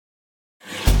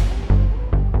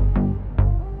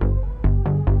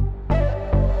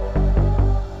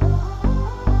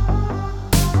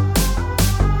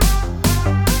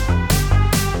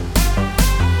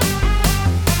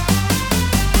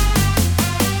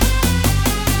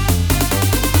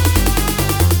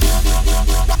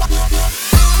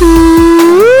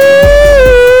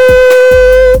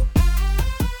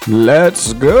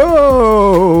Let's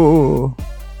go.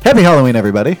 Happy Halloween,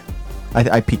 everybody.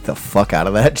 I peeked the fuck out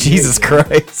of that. Jesus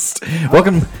Christ.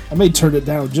 Welcome I may turn it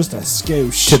down just a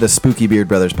skosh. to the Spooky Beard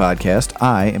Brothers podcast.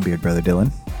 I am Beard Brother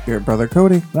Dylan. Beard Brother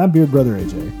Cody. And I'm Beard Brother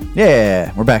AJ.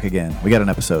 Yeah, we're back again. We got an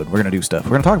episode. We're going to do stuff.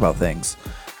 We're going to talk about things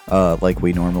like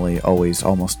we normally always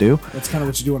almost do. That's kind of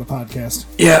what you do on a podcast.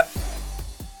 Yeah.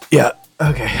 Yeah.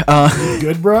 Okay.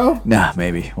 Good, bro? Nah,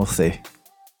 maybe. We'll see.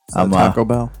 Taco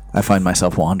Bell. I find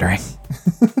myself wandering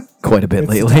quite a bit It's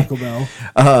lately. Taco Bell.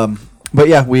 But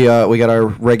yeah, we got our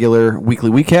regular weekly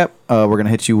recap. We're gonna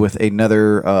hit you with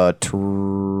another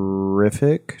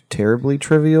terribly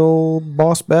trivial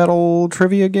boss battle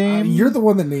trivia game. You're the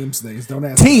one that names things. Don't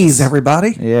ask. Tease,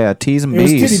 everybody. Yeah, T's and It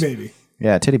was B's. Titty Baby.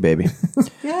 Yeah, titty baby.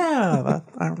 Yeah,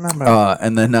 I remember.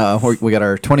 And then we got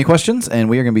our 20 questions, and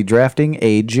we are gonna be drafting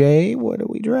AJ. What are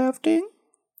we drafting?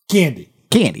 Candy.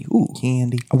 Candy. Ooh,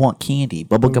 Candy. I want candy,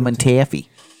 bubblegum and taffy.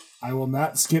 I will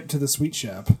not skip to the sweet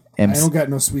shop. MC. I don't got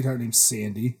no sweetheart named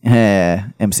Sandy.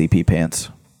 MCP pants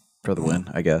for the win,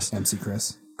 I guess. MC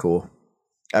Chris. Cool.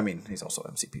 I mean, he's also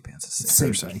MCP pants. It's the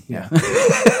Same same thing. Yeah.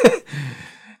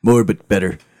 More but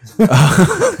better.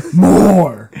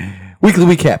 More. Weekly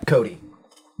recap. Cody,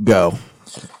 go.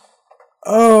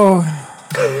 Oh.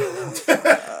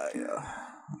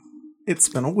 It's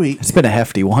been a week. It's been a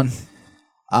hefty one.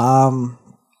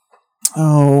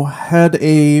 Had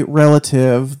a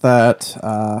relative that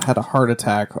had a heart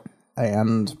attack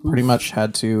and pretty much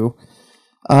had to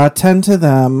tend to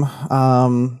them.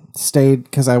 Stayed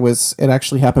because it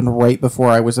actually happened right before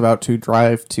I was about to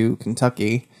drive to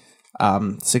Kentucky,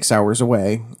 6 hours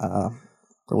away.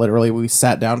 Literally, we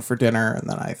sat down for dinner and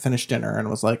then I finished dinner and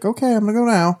was like, okay, I'm going to go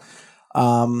now.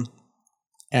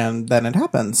 And then it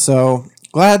happened. So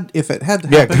glad if it had to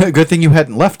happen. Yeah, good thing you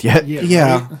hadn't left yet.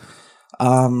 Yeah.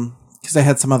 Right? Because I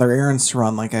had some other errands to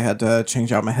run, like I had to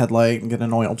change out my headlight and get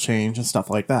an oil change and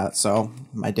stuff like that. So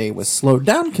my day was slowed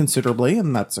down considerably,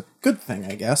 and that's a good thing,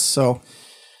 I guess. So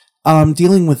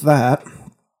dealing with that,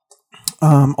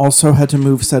 also had to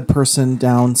move said person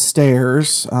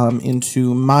downstairs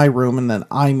into my room, and then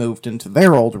I moved into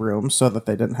their old room so that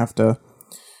they didn't have to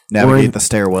Navigate the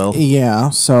stairwell.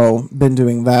 Yeah, so been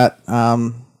doing that.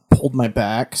 Pulled my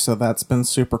back, so that's been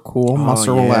super cool.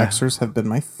 Muscle yeah. relaxers have been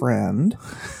my friend.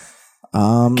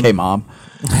 Okay, Mom.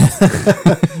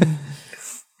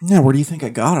 Yeah, where do you think I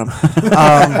got them?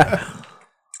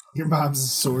 Your mom's a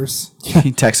source.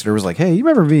 He texted her, was like, hey, you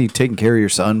remember me taking care of your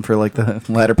son for like the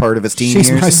latter part of his teen She's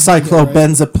years? my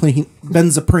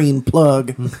cyclobenzaprine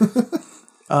plug.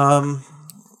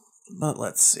 But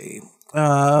let's see.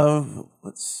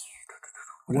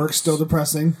 Work's still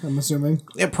depressing, I'm assuming.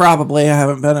 Probably. I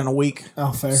haven't been in a week.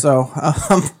 Oh, fair. So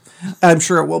I'm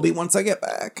sure it will be once I get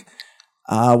back.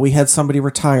 We had somebody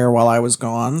retire while I was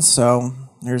gone, so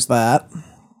there's that.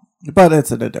 But it's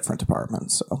in a different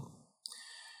department, so.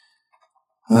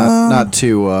 Not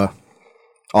too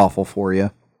awful for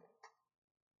you.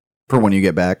 For when you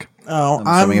get back. Oh, I'm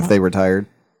assuming if they retired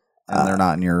and they're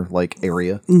not in your like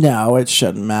area. No, it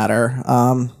shouldn't matter.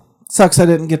 Sucks I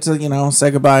didn't get to,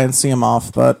 say goodbye and see him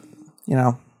off, but,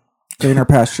 greener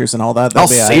pastures and all that. I'll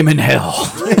see him in hell.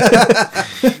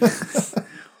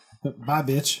 Bye,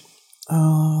 bitch.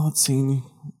 Let's see.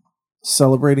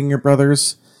 Celebrating your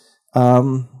brother's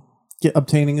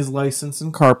obtaining his license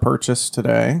and car purchase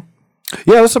today.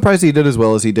 Yeah, I was surprised he did as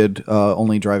well as he did,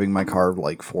 only driving my car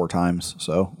like 4 times.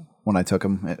 So when I took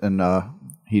him and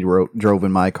he drove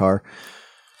in my car.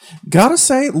 Gotta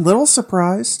say, little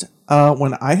surprised.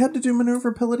 When I had to do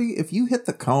maneuverability, if you hit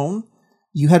the cone,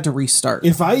 you had to restart.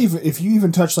 If you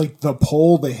even touch like the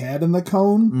pole they had in the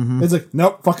cone, it's like,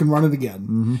 nope, fucking run it again.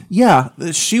 Mm-hmm. Yeah,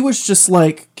 she was just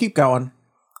like, keep going.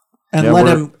 And Yeah, let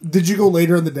him... Did you go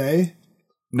later in the day?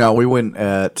 No, we went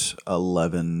at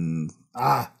 11.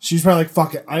 She's probably like,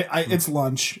 fuck it. It's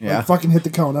lunch. Yeah. Like, fucking hit the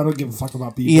cone. I don't give a fuck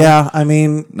about people. Yeah, I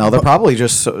mean... No, they're probably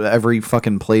just every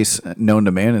fucking place known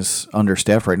to man is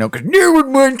understaffed right now because no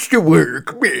one wants to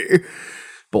work.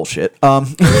 Bullshit.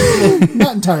 Not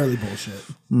entirely bullshit.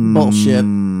 Bullshit.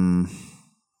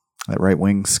 That right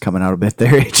wing's coming out a bit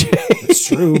there, AJ. It's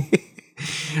true.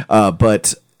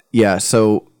 But yeah,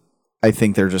 so I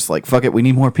think they're just like, fuck it, we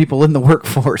need more people in the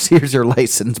workforce. Here's your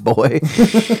license, boy.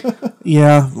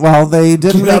 Yeah, well, they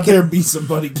didn't Get out make there it... and be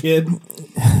somebody, kid.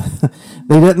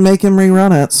 They didn't make him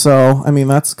rerun it, so, I mean,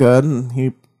 that's good. And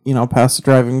he, passed the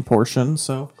driving portion,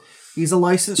 so... He's a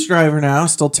licensed driver now,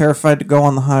 still terrified to go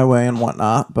on the highway and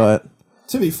whatnot, but...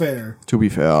 To be fair,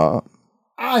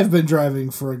 I've been driving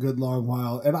for a good long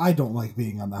while, and I don't like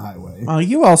being on the highway.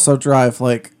 You also drive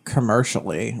like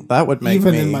commercially. That would make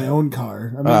Even me in my own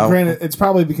car. I mean, granted, it's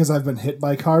probably because I've been hit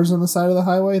by cars on the side of the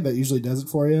highway. That usually does it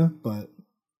for you, but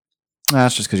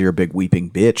That's just because you're a big weeping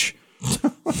bitch.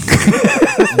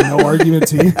 no argument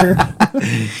here.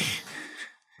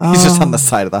 He's just on the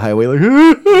side of the highway, like.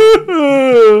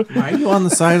 Why are you on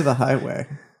the side of the highway?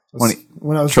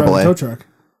 When I was AAA. driving a tow truck.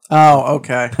 Oh,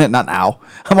 okay. Not now.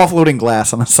 I'm offloading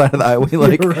glass on the side of the highway,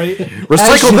 like Right?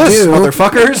 recycle you this, do.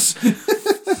 motherfuckers.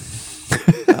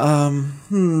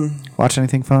 Watch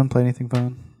anything fun? Play anything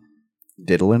fun?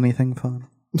 Diddle anything fun?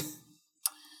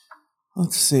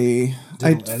 Let's see.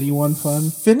 Did anyone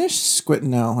fun? Finished Squid.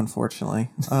 No, unfortunately.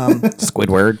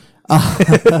 Squidward.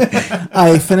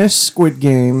 I finished Squid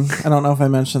Game. I don't know if I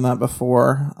mentioned that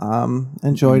before.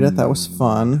 Enjoyed it. That was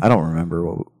fun. I don't remember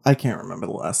what. I can't remember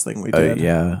the last thing we did.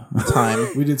 Yeah. Time.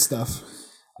 We did stuff.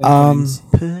 And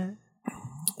things.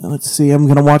 Let's see. I'm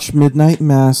gonna watch Midnight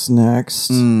Mass next.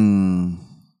 Hmm.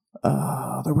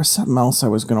 There was something else I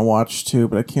was gonna watch too,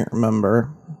 but I can't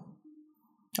remember.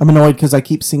 I'm annoyed because I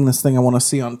keep seeing this thing I want to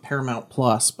see on Paramount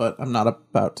Plus, but I'm not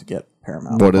about to get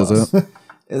Paramount. What Plus. is it?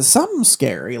 It's something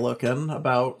scary looking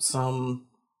about some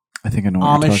I think I know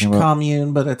what you're Amish talking about.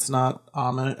 commune, but it's not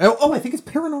Amish. Oh, I think it's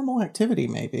Paranormal Activity,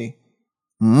 maybe.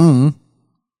 Mm.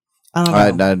 I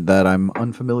don't know. That I'm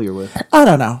unfamiliar with. I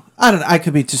don't know. I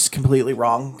could be just completely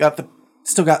wrong.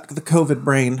 Still got the COVID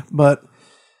brain, but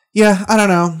yeah, I don't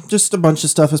know. Just a bunch of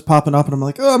stuff is popping up, and I'm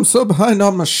like, oh, I'm so behind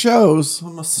on my shows,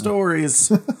 on my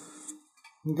stories.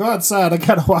 Go outside. I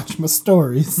gotta watch my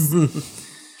stories.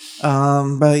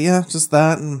 But yeah, just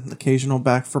that and occasional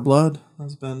Back for Blood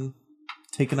has been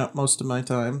taking up most of my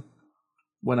time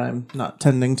when I'm not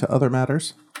tending to other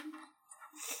matters.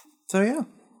 So yeah,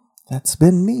 that's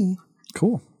been me.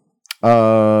 Cool.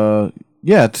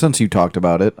 Yeah, since you talked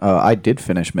about it, I did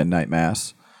finish Midnight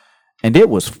Mass, and it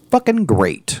was fucking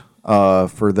great.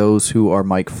 For those who are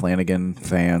Mike Flanagan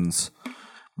fans,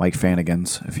 Mike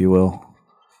Fanigans, if you will.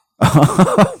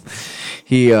 I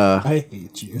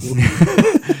hate you.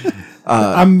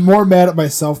 I'm more mad at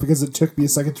myself because it took me a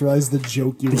second to realize the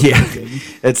joke you were making.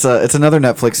 It's another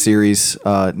Netflix series,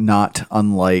 not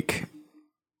unlike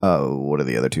what are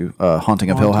the other two? Haunting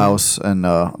of Hill House and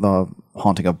the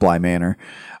Haunting of Bly Manor.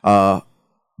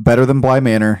 Better than Bly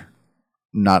Manor.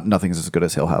 Nothing's as good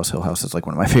as Hill House. Hill House is like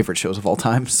one of my favorite shows of all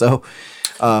time. So,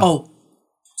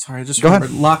 Sorry, I just Go ahead.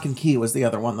 remembered Lock and Key was the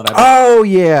other one that I. oh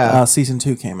yeah, Season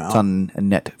 2 came out. it's on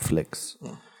Netflix.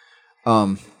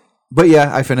 But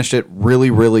yeah, I finished it.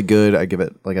 Really, really good. I give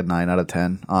it like a 9 out of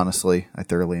 10. Honestly, I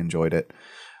thoroughly enjoyed it.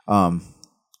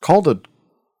 Called a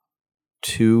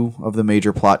 2 of the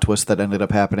major plot twists that ended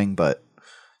up happening, but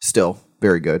still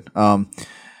very good.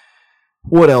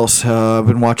 What else? I've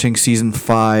been watching season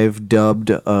 5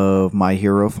 dubbed of My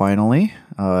Hero finally.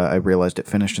 I realized it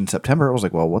finished in September. I was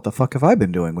like, well, what the fuck have I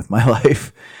been doing with my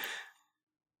life?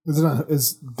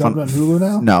 Is dubbed on Hulu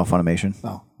now? No, Funimation.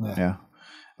 Oh, Yeah.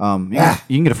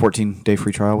 You can get a 14-day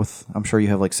free trial with, I'm sure you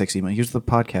have like 6 emails. Use the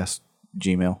podcast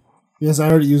Gmail. Yes, I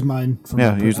already used mine.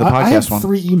 Use the I have podcast one.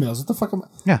 3 emails. What the fuck am I?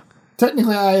 Yeah.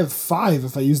 Technically, I have 5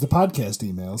 if I use the podcast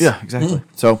emails. Yeah, exactly.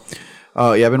 So,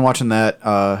 yeah, I've been watching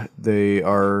that. They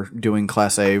are doing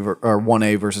Class A or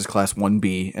 1A versus Class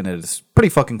 1B, and it is pretty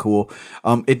fucking cool.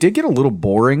 It did get a little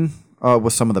boring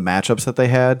with some of the matchups that they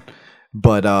had,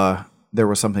 but there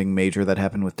was something major that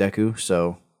happened with Deku,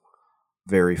 so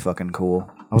very fucking cool.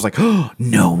 I was like, oh,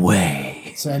 no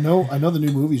way. So I know the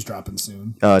new movie's dropping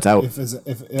soon. It's out.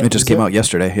 It Just came out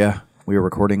yesterday, yeah. We were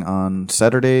recording on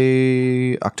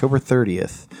Saturday, October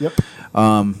 30th. Yep.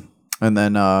 And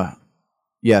then,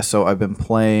 yeah, so I've been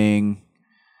playing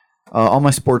all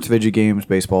my sports video games,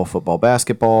 baseball, football,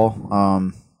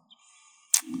 basketball.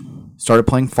 Started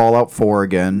playing Fallout 4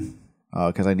 again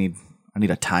because I need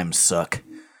a time suck.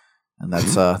 And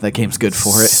that's that game's good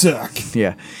for it. Suck.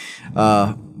 Yeah.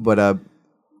 But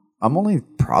I'm only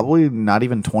probably not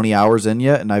even 20 hours in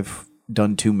yet, and I've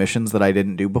done 2 missions that I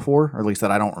didn't do before, or at least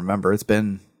that I don't remember. It's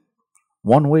been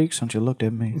 1 week since you looked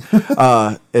at me.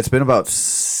 It's been about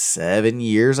 7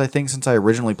 years, I think, since I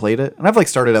originally played it. And I've like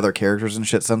started other characters and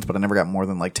shit since, but I never got more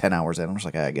than like 10 hours in. I'm just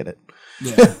like, I get it.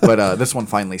 Yeah. But this one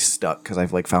finally stuck because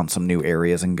I've like found some new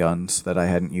areas and guns that I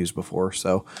hadn't used before.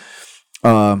 So,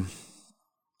 I'm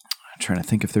trying to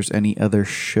think if there's any other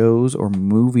shows or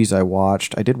movies I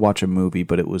watched. I did watch a movie,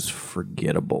 but it was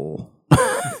forgettable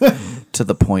to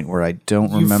the point where I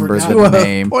don't remember the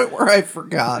name. Point where I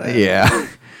forgot it. Yeah.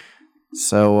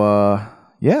 So,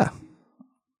 yeah.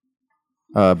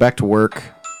 Back to work.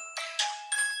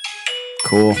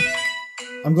 Cool.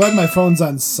 I'm glad my phone's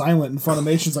on silent and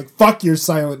Funimation's like, fuck your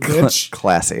silent bitch.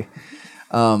 Classy.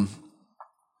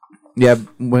 Yeah,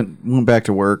 went back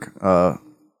to work.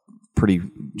 Pretty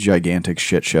gigantic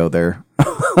shit show there.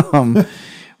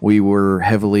 We were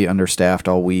heavily understaffed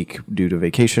all week due to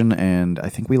vacation, and I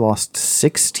think we lost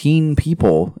 16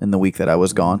 people in the week that I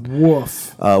was gone.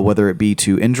 Woof. Whether it be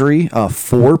to injury,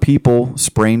 4 people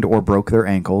sprained or broke their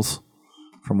ankles,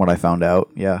 from what I found out.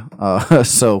 Yeah.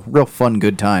 So real fun,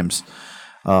 good times.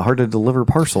 Hard to deliver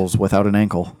parcels without an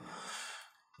ankle.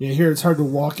 Yeah, here it's hard to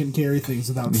walk and carry things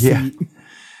without feet. Yeah.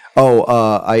 Oh,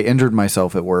 I injured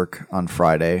myself at work on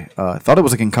Friday. Thought it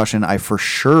was a concussion. I for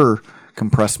sure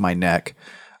compressed my neck.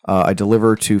 I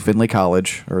deliver to Findlay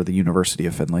College, or the University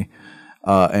of Findlay,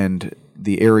 and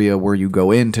the area where you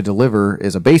go in to deliver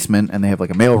is a basement, and they have like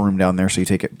a mailroom down there, so you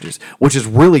take it, which is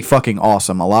really fucking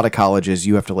awesome. A lot of colleges,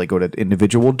 you have to like go to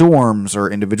individual dorms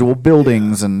or individual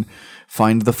buildings and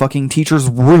find the fucking teacher's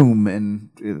room, and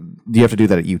you have to do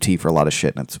that at UT for a lot of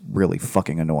shit, and it's really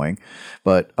fucking annoying.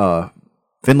 But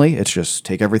Findlay, it's just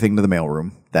take everything to the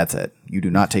mailroom. That's it. You do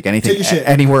not take anything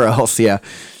anywhere else. Yeah.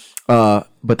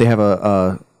 But they have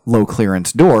a low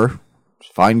clearance door.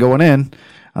 Fine going in.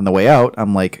 On the way out,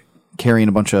 I'm like carrying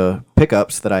a bunch of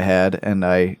pickups that I had, and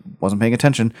I wasn't paying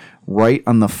attention. Right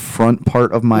on the front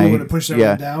part of my, to push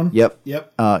that down. Yep.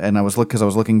 Yep. And I was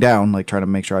looking down, like trying to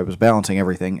make sure I was balancing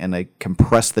everything, and I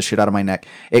compressed the shit out of my neck.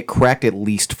 It cracked at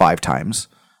least 5 times,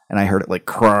 and I heard it like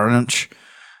crunch.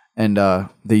 And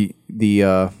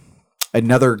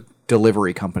another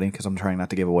delivery company, because I'm trying not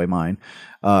to give away mine,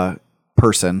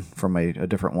 person from a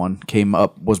different one came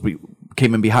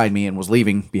in behind me and was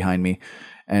leaving behind me,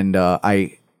 and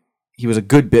he was a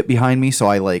good bit behind me, so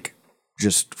I like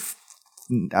just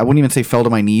I wouldn't even say fell to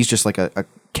my knees, just like a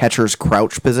catcher's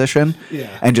crouch position,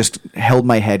 and just held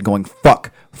my head going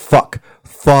fuck,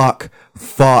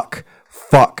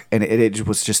 and it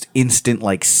was just instant,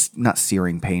 like not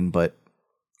searing pain, but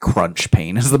crunch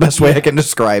pain is the best way I can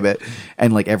describe it,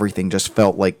 and like everything just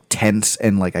felt like tense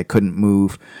and like I couldn't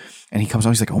move. And he comes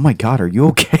on, he's like, "Oh my god, are you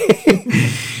okay?"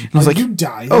 And I was like, "You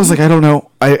dying?" I was like, "I don't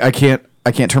know, I can't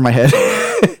turn my head."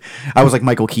 I was like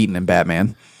Michael Keaton in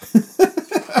Batman.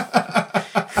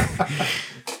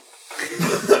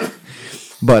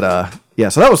 But yeah,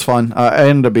 so that was fun. I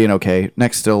ended up being okay.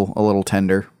 Neck's still a little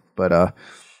tender, but go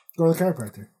to the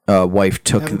chiropractor. Wife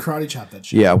took have him karate chop that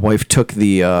shit. Yeah, wife took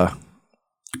the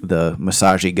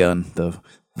massage gun, the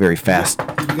very fast.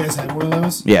 Did you guys have one of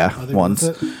those? Yeah, once.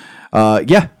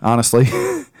 Yeah, honestly.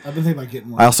 I've been thinking about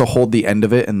getting one. I also hold the end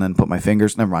of it and then put my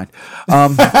fingers. Never mind.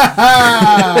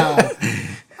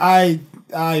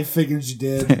 I figured you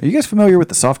did. Are you guys familiar with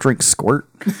the soft drink Squirt?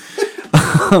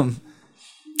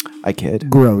 I kid.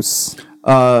 Gross.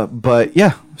 But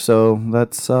yeah, so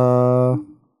that's been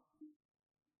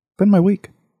my week.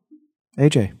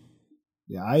 AJ.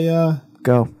 Yeah,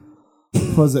 go.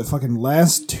 What was it? Fucking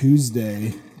last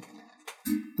Tuesday.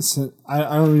 I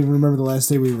don't even remember the last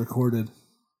day we recorded.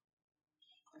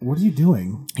 What are you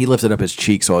doing? He lifted up his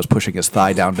cheek, so I was pushing his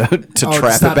thigh down to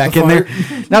trap it back in there.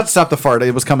 Not to stop the fart.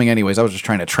 It was coming anyways. I was just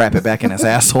trying to trap it back in his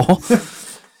asshole.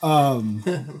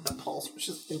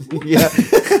 Yeah.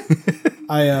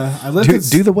 I lifted.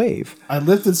 Do the wave. I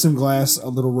lifted some glass a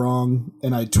little wrong,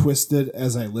 and I twisted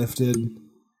as I lifted,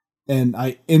 and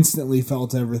I instantly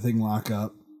felt everything lock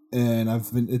up. And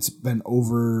it's been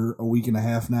over a week and a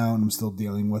half now, and I'm still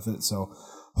dealing with it. So,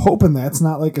 hoping that's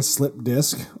not like a slip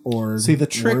disc or. See, the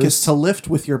trick is to lift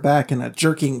with your back in a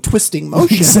jerking, twisting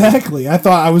motion. Exactly. I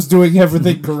thought I was doing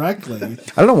everything correctly. I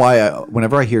don't know why.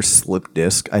 Whenever I hear slip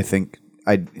disc, I think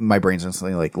my brain's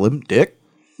instantly like limp dick.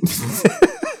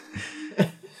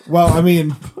 Well, I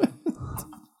mean,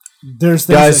 there's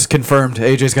things guys confirmed.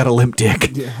 AJ's got a limp dick.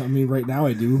 Yeah, I mean, right now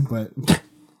I do, but.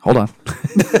 Hold on.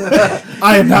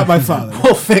 I am not my father.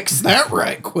 We'll fix that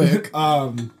right quick. I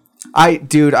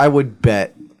would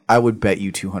bet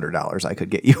you $200 I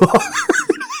could get you off.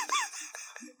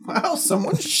 Wow,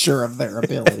 someone's sure of their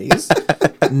abilities.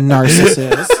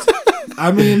 Narcissist.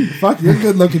 I mean, fuck, you're a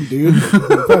good looking dude.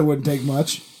 It probably wouldn't take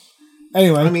much.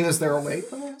 Anyway. I mean, is there a way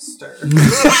for this?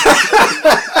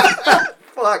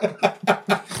 Fuck.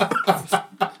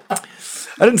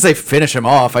 I didn't say finish him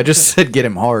off. I just said get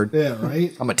him hard. Yeah,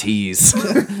 right? I'm a tease.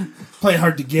 Play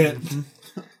hard to get.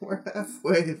 We're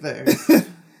halfway there.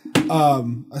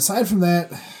 Aside from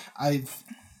that,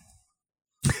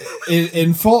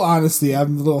 in full honesty,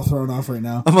 I'm a little thrown off right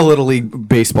now. I'm a little league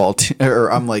baseball,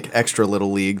 or I'm like extra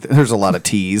little league. There's a lot of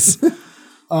tees.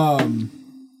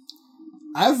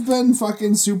 I've been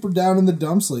fucking super down in the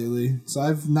dumps lately, so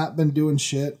I've not been doing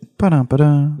shit.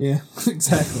 Ba-dum-ba-dum. Yeah,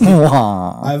 exactly.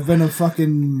 I I've been a fucking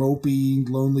mopey,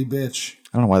 lonely bitch.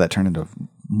 don't know why that turned into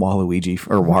Waluigi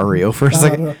or Wario for a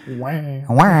second.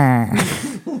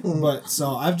 But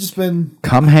so I've just been.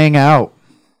 Come hang out.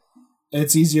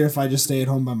 It's easier if I just stay at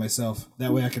home by myself.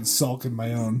 That way I can sulk in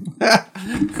my own.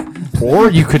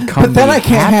 Or you could come. But then be I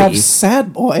can't happy. have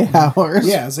sad boy hours.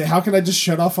 Yeah, say how can I just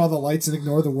shut off all the lights and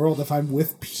ignore the world if I'm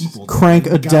with people? Crank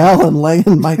Adele and lay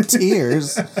in my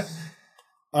tears.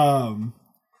 I'll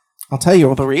tell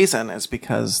you the reason is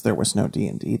because there was no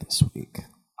D&D this week.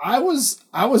 I was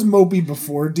mopey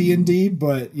before D&D,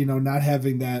 but not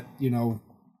having that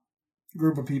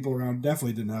group of people around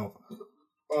definitely didn't help.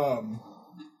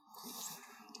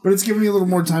 But it's giving me a little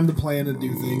more time to plan and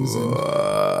do things. And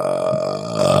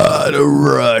The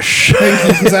rush. thank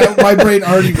you, because my brain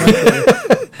already went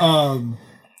there.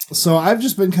 So I've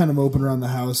just been kind of moping around the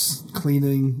house,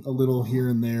 cleaning a little here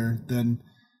and there. Then,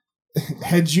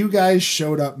 had you guys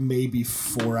showed up maybe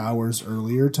 4 hours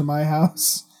earlier to my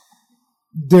house,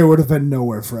 there would have been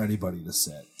nowhere for anybody to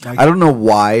sit. Like, I don't know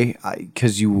why,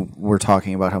 because you were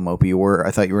talking about how mopey you were.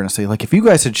 I thought you were going to say, like, if you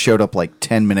guys had showed up like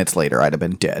 10 minutes later, I'd have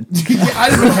been dead. I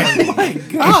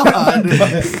don't know.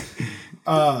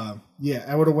 God. Yeah,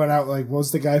 I would have went out like, what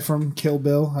was the guy from Kill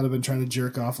Bill? I'd have been trying to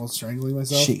jerk off while strangling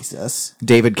myself. Jesus.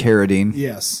 David Carradine.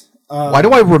 Yes. Why do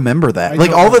I remember that? I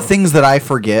Like, don't all the know. things that I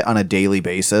forget on a daily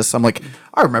basis. I'm like,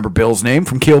 I remember Bill's name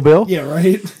from Kill Bill. Yeah,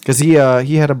 right? Because he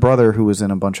had a brother who was in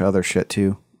a bunch of other shit,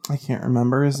 too. I can't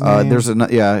remember his name. There's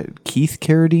Keith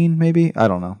Carradine, maybe? I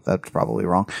don't know. That's probably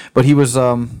wrong. But he was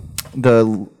I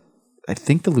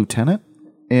think the lieutenant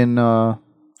in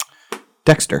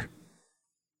Dexter.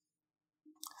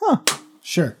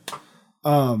 Sure.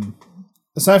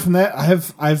 Aside from that,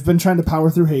 I've been trying to power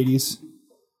through Hades.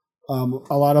 A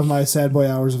lot of my sad boy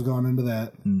hours have gone into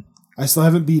that. I still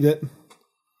haven't beat it.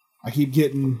 I keep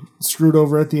getting screwed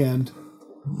over at the end.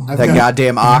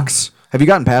 Goddamn ox. Have you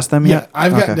gotten past them Yeah, yet?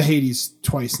 I've gotten to Okay. Hades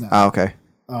twice now. Oh, okay.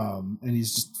 And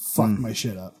he's just fucked my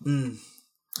shit up.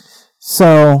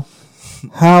 So,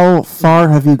 how far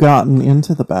have you gotten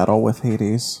into the battle with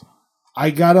Hades?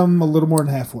 I got him a little more than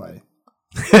halfway.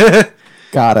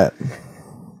 Got it.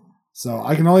 So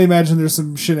I can only imagine there's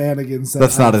some shenanigans.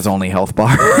 That's not his only health bar.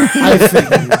 I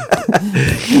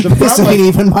figured. The This problem, ain't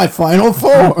even my final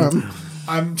form.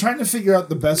 I'm trying to figure out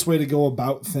the best way to go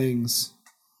about things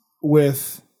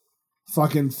with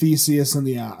fucking Theseus and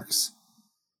the Ox.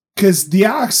 Because the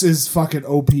Ox is fucking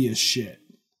OP as shit.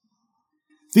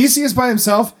 Theseus by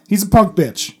himself, he's a punk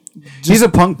bitch. He's a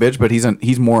punk bitch, but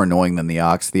he's more annoying than the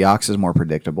ox. The ox is more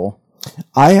predictable.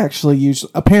 I actually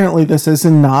usually, apparently this is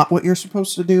not what you're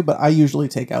supposed to do, but I usually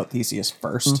take out Theseus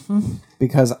first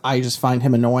because I just find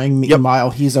him annoying.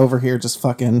 Meanwhile, he's over here just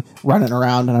fucking running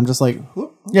around and I'm just like,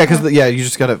 whoop. Yeah, because you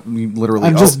just gotta literally.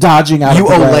 I'm just dodging out You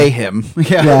of the way. allay him.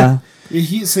 Yeah.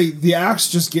 The Ox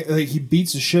just he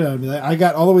beats the shit out of me. I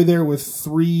got all the way there with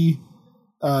 3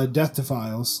 Death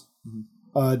Defiles.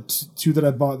 2 that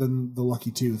I bought, then the Lucky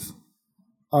Tooth.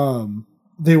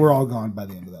 They were all gone by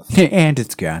the end of that fight. And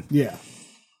it's gone. Yeah.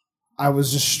 I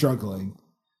was just struggling.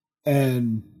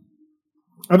 And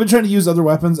I've been trying to use other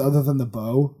weapons other than the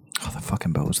bow, Oh, the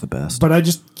fucking bow is the best. but I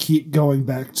just keep going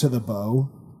back to the bow.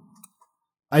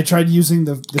 I tried using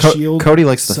the shield. Cody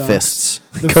likes the sucks. fists.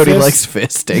 The Cody fist- likes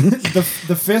fisting.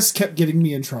 The fist kept getting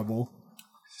me in trouble.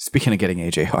 Speaking of getting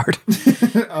AJ hard,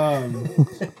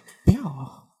 Yeah.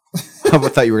 I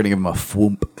thought you were gonna give him a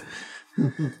thwomp.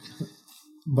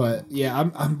 But yeah,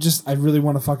 I really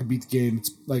want to fucking beat the game.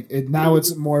 It's like now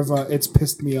it's more of it's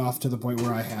pissed me off to the point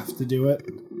where I have to do it.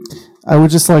 I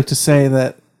would just like to say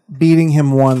that beating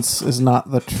him once is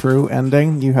not the true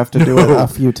ending. You have to do it a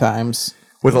few times.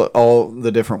 With all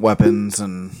the different weapons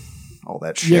and all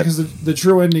that shit. Yeah, because the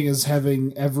true ending is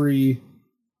having every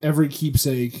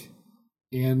keepsake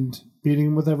and beating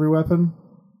him with every weapon.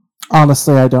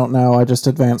 Honestly, I don't know. I just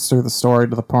advanced through the story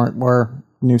to the point where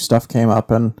new stuff came up,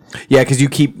 and Yeah, because you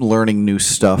keep learning new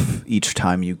stuff each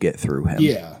time you get through him.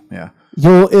 Yeah. Yeah.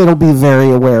 it'll be very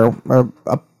aware or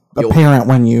apparent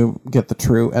when you get the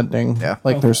true ending. Yeah.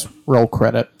 Like there's real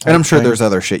credit. And I'm sure thing. there's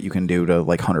other shit you can do to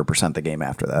like 100% the game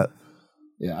after that.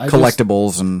 Yeah,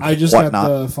 Collectibles and I just whatnot.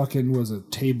 got the fucking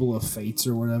Table of Fates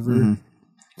or whatever.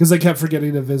 Because I kept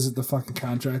forgetting to visit the fucking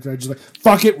contractor. I just like,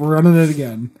 fuck it, we're running it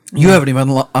again. You haven't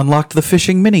even unlocked the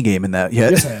fishing minigame in that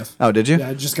yet. Yes, I have. Oh, did you? Yeah,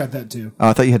 I just got that too. Oh,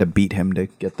 I thought you had to beat him to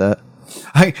get that.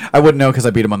 I wouldn't know because I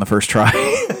beat him on the first try.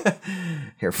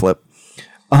 Hair flip.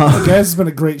 Guys, it's been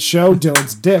a great show.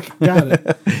 Dylan's dick. Got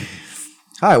it.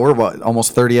 Hi, we're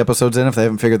almost 30 episodes in if they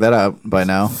haven't figured that out by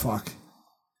now. Fuck.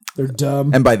 They're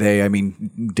dumb. And by they, I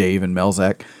mean Dave and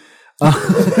Melzak.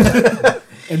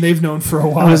 And they've known for a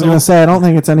while. I was going to say, I don't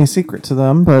think it's any secret to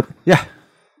them, but Yeah,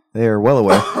 they are well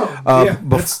aware.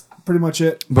 That's pretty much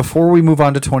it. Before we move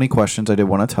on to 20 questions, I did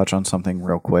want to touch on something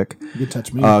real quick. You can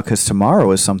touch me. Because tomorrow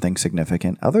is something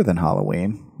significant other than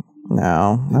Halloween.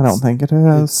 no, I don't think it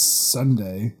It's is.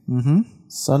 Sunday,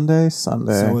 Sunday.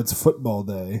 so it's football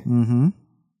day.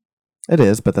 It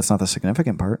is, but that's not the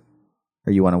significant part.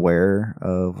 Are you unaware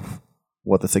of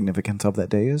what the significance of that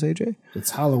day is, AJ?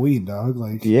 It's Halloween, dog.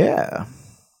 Like Yeah.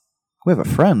 We have a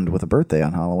friend with a birthday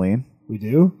on Halloween. we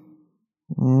do.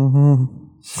 Mm-hmm.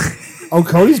 Oh,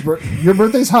 Cody's your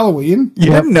birthday's Halloween. You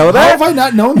didn't know How that? have I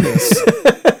not known this?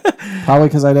 Probably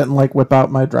because I didn't whip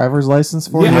out my driver's license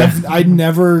for you. I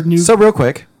never knew. So real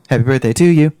quick, happy birthday to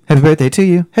you. Happy birthday to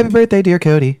you. Happy birthday, dear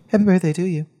Cody. Happy birthday to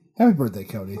you. Happy birthday,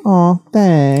 Cody. Oh,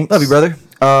 thanks. Love you, brother.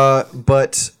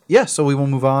 But yeah, so we will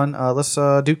move on. Let's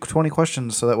do 20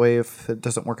 questions so that way if it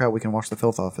doesn't work out, we can wash the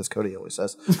filth off, as Cody always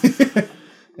says.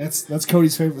 That's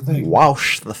Cody's favorite thing.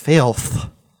 Wash the filth.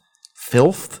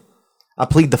 Filth? I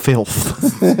plead the filth.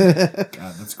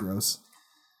 God, that's gross.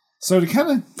 So to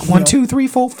kind of 1, 2, 3,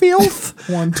 4, filth.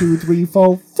 1, 2, 3,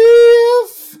 4,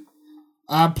 fifth.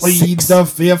 I plead the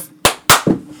fifth.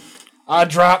 I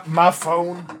dropped my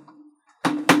phone.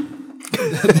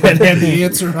 That had the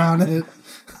answer on it.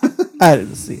 I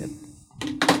didn't see it.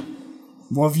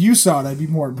 Well, if you saw it, I'd be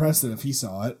more impressed than if he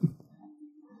saw it.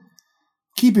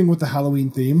 Keeping with the Halloween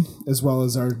theme, as well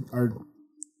as our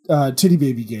Titty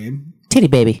Baby game, Titty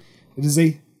baby. it is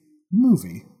a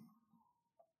movie.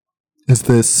 Is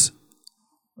this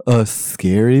a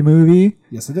scary movie?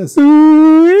 Yes, it is. And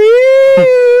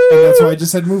that's why I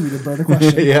just said movie to burn a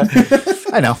question. Yeah.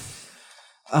 I know.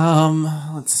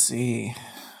 Let's see.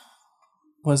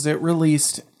 Was it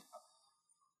released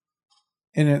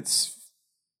in its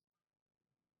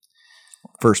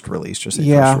First release, just say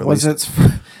yeah, first was release.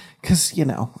 it cuz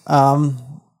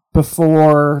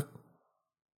before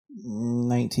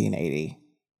 1980?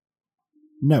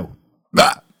 No.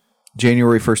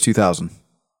 January 1st, 2000.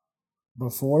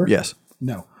 Before? Yes.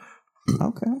 No.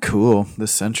 Okay. Cool.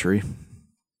 This century.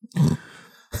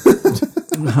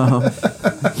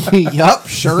 Yup,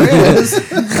 sure is.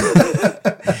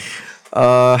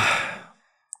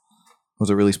 Was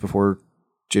it released before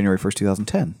January 1st,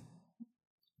 2010?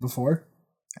 Before?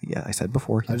 Yeah, I said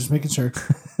before. I'm just making sure.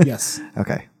 Yes.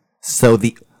 Okay. So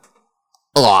the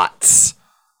aughts.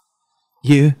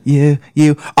 You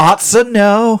oughts to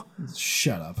know.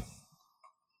 Shut up.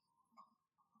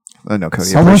 Oh, no, Cody.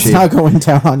 Someone's appreciate- not going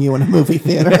down on you in a movie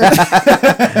theater.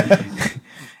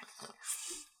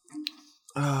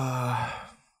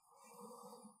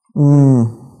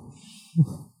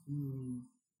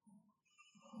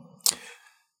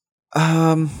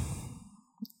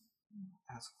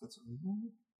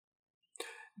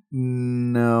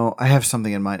 No, I have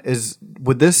something in mind.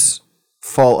 Would this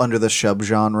fall under the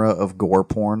subgenre of gore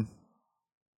porn?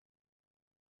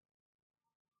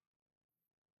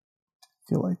 I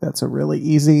feel like that's a really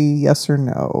easy yes or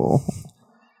no.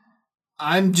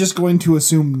 I'm just going to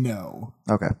assume no.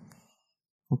 Okay.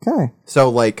 Okay. So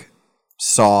like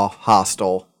Saw,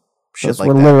 Hostel, shit Those like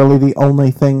were that. literally the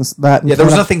only things that... Yeah, there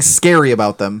was nothing scary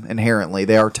about them inherently.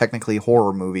 They are technically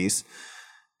horror movies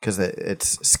because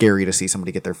it's scary to see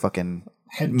somebody get their fucking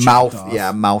Head mouth, chopped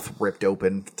off. mouth ripped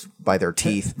open by their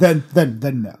teeth. Then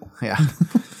no. Yeah.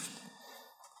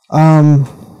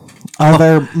 Are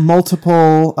there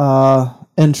multiple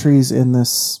entries in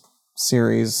this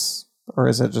series, or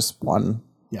is it just one?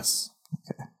 Yes.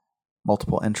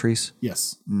 Multiple entries.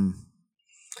 Yes.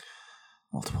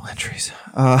 Multiple entries.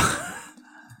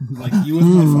 Like you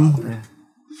and my father.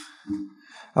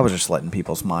 I was just letting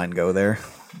people's mind go there.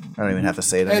 I don't even have to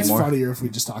say it It's anymore. funnier if we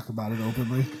just talk about it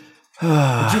openly. Could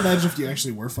you imagine if you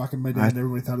actually were fucking my dad and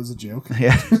everybody thought it was a joke?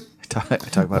 Yeah. I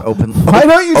talk about open. Why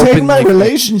don't you take my openly.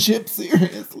 relationship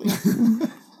seriously?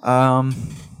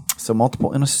 So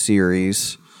multiple in a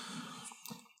series.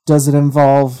 Does it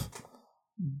involve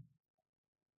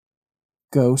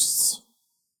ghosts,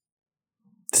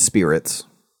 Spirits.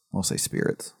 We'll say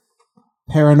spirits.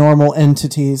 paranormal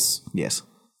entities? Yes.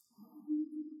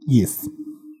 Yes.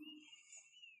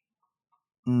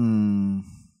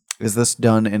 Is this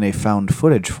done in a found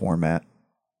footage format?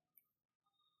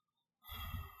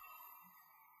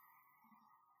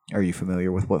 Are you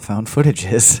familiar with what found footage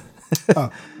is?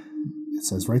 It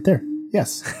says right there.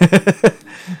 Yes.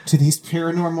 Do these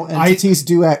paranormal entities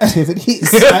do activities?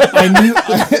 I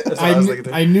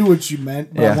knew what you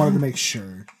meant, but Yeah. I wanted to make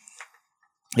sure.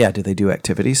 Yeah, do they do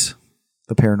activities?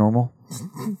 The paranormal?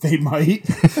 They might.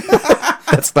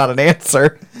 That's not an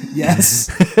answer. Yes.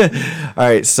 All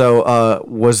right. So,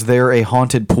 was there a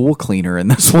haunted pool cleaner in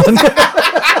this one?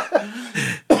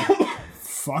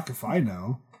 Fuck if I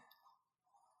know.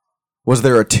 Was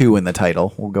there a 2 in the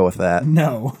title? We'll go with that.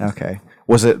 No. Okay.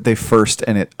 Was it the first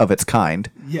of its kind?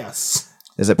 Yes.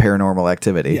 Is it Paranormal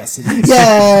Activity? Yes, it is.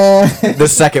 Yeah. The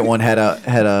second one had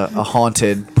a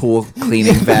haunted pool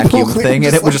cleaning vacuum cleaning thing,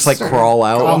 and just it would just like started crawl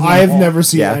out. Oh, I have never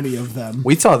seen Yeah. any of them.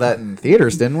 We saw that in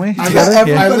theaters, didn't we?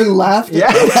 Everybody laughed. Yeah.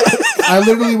 I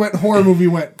literally went horror movie.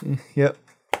 Went Yep.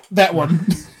 that one.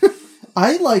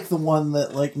 I like the one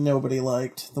that like nobody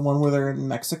liked. The one where they're in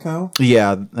Mexico.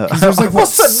 Yeah. There's like what,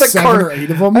 7 or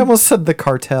 8 of them. I almost said the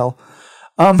cartel.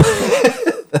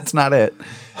 That's not it.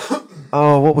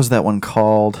 Oh, what was that one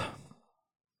called?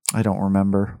 I don't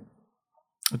remember.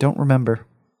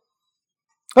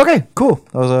 Okay, cool.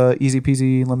 That was a easy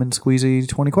peasy lemon squeezy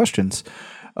 20 questions.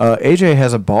 AJ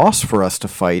has a boss for us to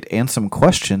fight and some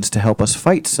questions to help us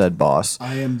fight said boss.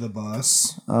 I am the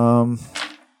boss.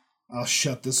 I'll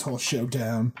shut this whole show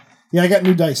down. Yeah, I got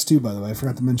new dice too, by the way. I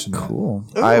forgot to mention that. Cool.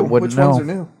 I wouldn't Which know. ones are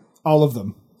new? All of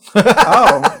them.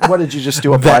 Oh, what did you just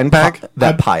do? A blind pack?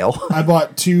 That pile. I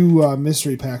bought 2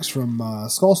 mystery packs from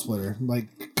Skull Splitter, like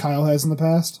Kyle has in the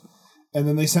past. And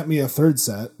then they sent me a 3rd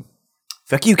set.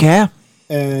 Fuck you, Cap.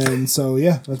 And so,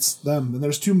 yeah, that's them. And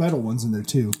there's 2 metal ones in there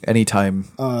too. Anytime.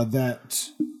 That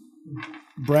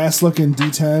brass looking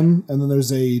D10, and then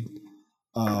there's a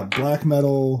black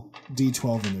metal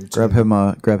D12 in there too.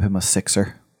 Grab him a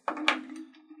 6er.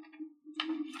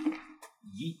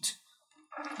 Yeet.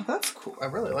 That's cool. I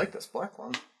really like this black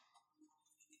one.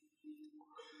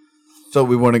 So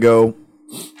we want to go.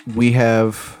 We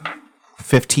have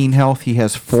 15 health. He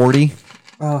has 40.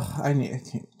 Oh, do I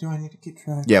need to keep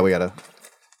track? Yeah, we gotta.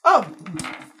 Oh,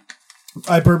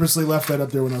 I purposely left that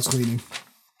up there when I was cleaning.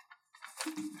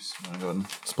 I'm gonna go and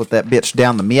split that bitch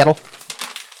down the middle.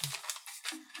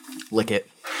 Lick it.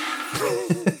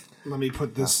 Let me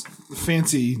put this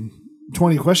fancy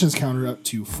 20 questions counter up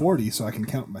to 40 so I can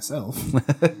count myself.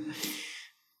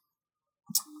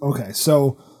 Okay,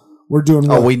 so we're doing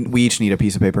Oh, what? we each need a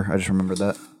piece of paper. I just remembered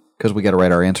that because we got to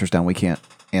write our answers down. We can't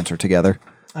answer together.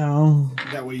 oh.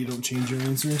 That way you don't change your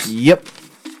answers. Yep.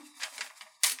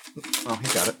 Oh,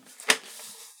 he got it.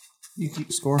 You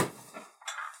keep score.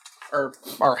 Or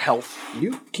our health.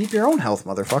 You keep your own health,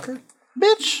 motherfucker.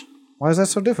 Bitch. Why is that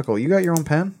so difficult? You got your own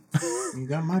pen. You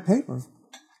got my paper.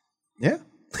 Yeah.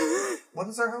 What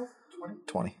is our health? 20?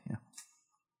 20. Yeah.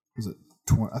 Is it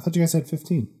 20? I thought you guys had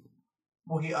 15.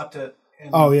 Well, he upped it.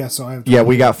 Oh, yeah, so I have 20. Yeah,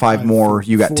 we got 5 I have more.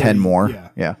 You got 40, 10 more. Yeah.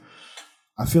 Yeah.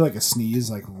 I feel like a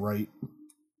sneeze, like right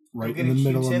in the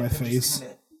middle of my face.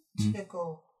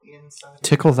 Tickle inside.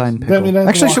 Tickle thine I pickle. mean, I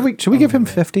Actually, walk- should we give him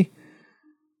okay. 50?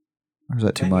 Or is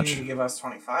that too Then much? you need to give us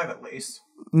 25 at least.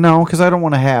 No, because I don't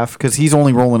want to half. Because he's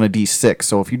only rolling a d6.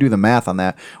 So if you do the math on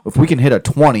that, if we can hit a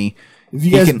 20, If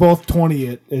you he guys can- both 20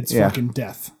 it, it's Yeah. fucking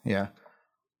death. yeah.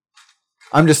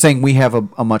 I'm just saying we have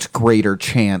a much greater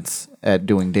chance at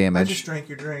doing I damage. just drank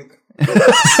your drink.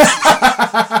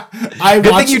 I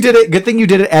Good watched, thing you did it. Good thing you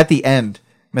did it at the end,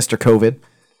 Mr. COVID.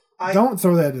 Don't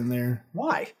throw that in there.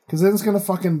 Why? Because then it's going to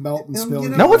fucking melt and spill.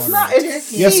 into No, the it's water. not.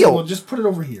 It's Yes, it sealed. will. Just put it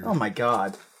over here. Oh my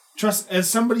god. Trust, as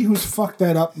somebody who's fucked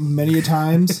that up many a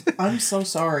times. I'm so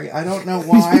sorry. I don't know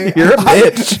why. You're a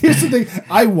bitch. Here's the thing: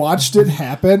 I watched it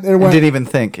happen and went, Didn't even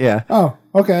think. Yeah. "Oh,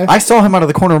 okay." I saw him out of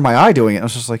the corner of my eye doing it. I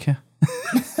was just like, yeah.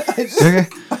 Okay.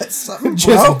 Something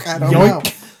Just broke. I don't yoink. know.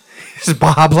 Just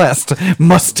Baja Blast.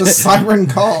 Must. The siren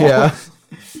call. Yeah.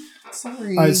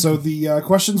 Sorry. All right, so the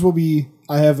questions will be: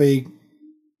 I have a.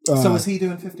 So is he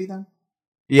doing 50 then?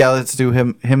 Yeah. Let's do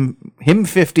him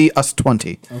 50, us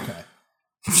 20. Okay.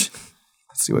 Let's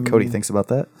see what Cody thinks about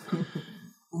that.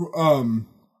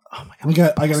 I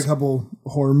got a couple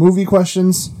horror movie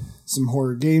questions, some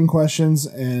horror game questions,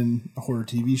 and horror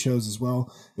TV shows as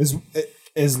well.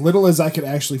 As little as I could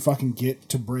actually fucking get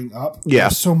to bring up. Yeah.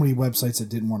 There's so many websites that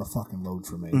didn't want to fucking load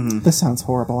for me. This sounds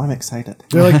horrible. I'm excited.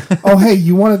 They're like, "Oh, hey,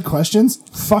 you wanted questions?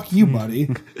 Fuck you, buddy."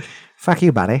 Fuck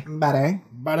you, buddy. Buddy.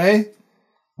 Buddy.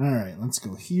 All right, let's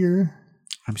go here.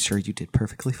 I'm sure you did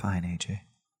perfectly fine, AJ.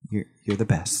 You're the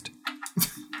best.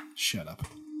 Shut up.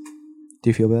 Do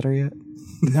you feel better yet?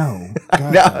 No.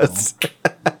 God, No. no.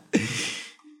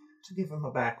 To give him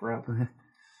a back rub.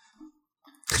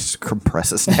 Just compress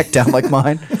his neck down like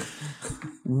mine.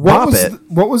 What Pop it.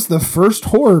 what was the first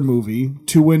horror movie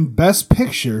to win Best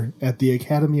Picture at the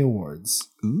Academy Awards?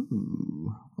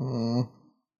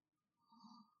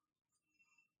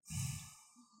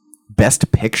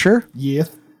 Best picture? Yeah.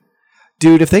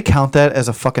 Dude, if they count that as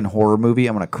a fucking horror movie,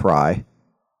 I'm gonna cry.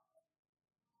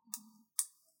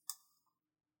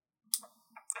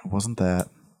 It wasn't that.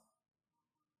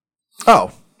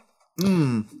 Oh.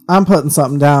 I'm putting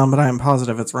something down, but I am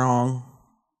positive it's wrong.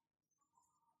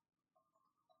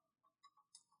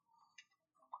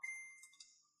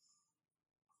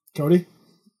 Cody?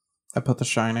 I put The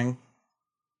Shining.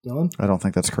 Dylan? I don't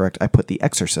think that's correct. I put The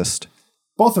Exorcist.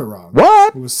 Both are wrong.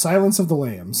 What? It was Silence of the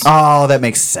Lambs. Oh, that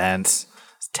makes sense.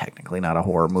 It's technically not a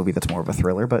horror movie. That's more of a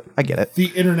thriller, but I get it. The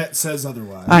internet says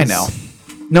otherwise. I know.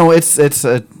 No, it's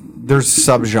a there's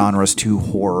subgenres to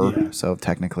horror, so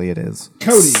technically it is.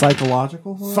 Cody,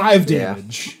 Psychological horror? 5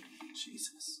 damage.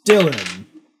 Jesus. Dylan,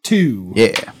 2.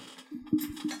 Yeah.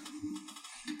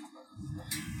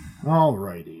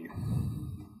 Alrighty.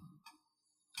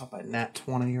 How about nat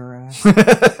 20 your ass?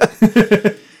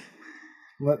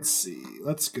 Let's see.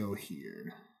 Let's go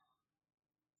here.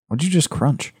 What'd you just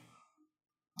crunch?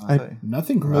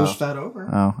 Nothing Push gross. that over.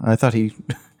 Oh, I thought he.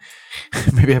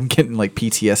 Maybe I'm getting like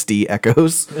PTSD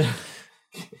echoes.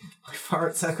 My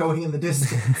farts echoing in the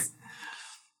distance.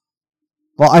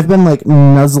 Well, I've been like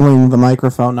nuzzling the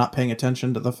microphone, not paying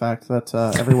attention to the fact that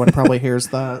everyone probably hears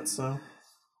that. So,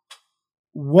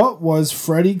 What was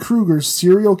Freddy Krueger's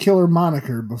serial killer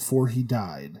moniker before he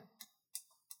died?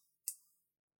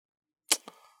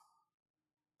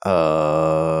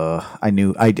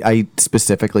 I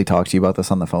specifically talked to you about this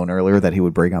on the phone earlier that he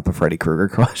would bring up a Freddy Krueger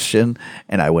question,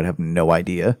 and I would have no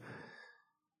idea.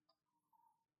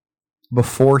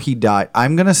 Before he died,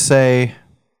 I'm gonna say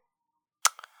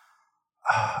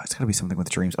it's gotta be something with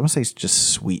dreams. I'm gonna say it's just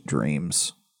sweet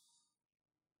dreams.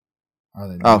 Are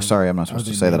they Oh, sorry, I'm not supposed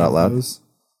to say that out loud.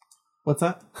 what's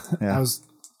that? Yeah, I was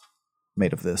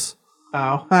made of this.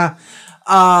 Oh,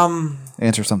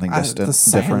 Answer something the different.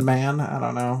 Sandman. I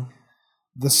don't know.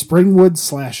 the Springwood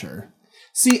Slasher.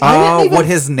 See, I didn't even What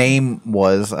his name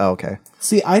was? Oh, okay.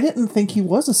 See, I didn't think he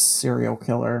was a serial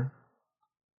killer.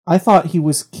 I thought he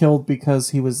was killed because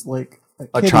he was like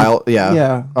A kid. child. Yeah.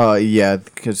 Yeah. Yeah,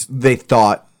 because they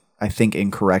thought, I think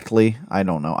incorrectly. I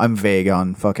don't know. I'm vague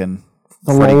on fucking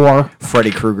The lore.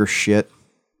 Freddy Krueger shit.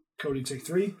 Cody, take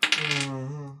 3.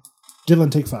 Dylan,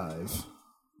 take 5.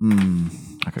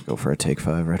 I could go for a take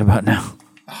 5 right about now.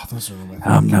 Oh, those are my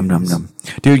Num num num num.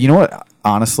 Dude, you know what?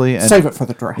 Honestly, and Save it for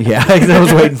the draft. yeah, I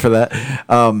was waiting for that.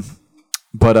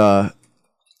 But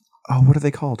what are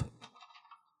they called?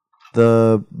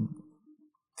 The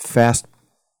fast.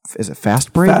 Is it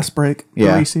Fast Break? Fast break.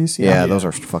 Yeah. Reese's. Yeah, those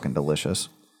are fucking delicious.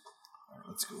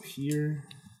 Let's go here.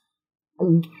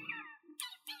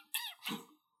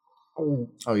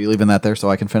 Oh, you leaving that there so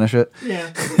I can finish it? Yeah.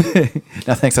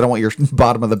 No, thanks. I don't want your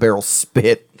bottom of the barrel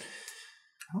spit.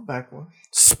 I'll backwash.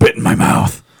 Spit in my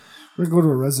mouth. We're going to go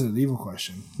to a Resident Evil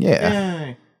question. Yeah.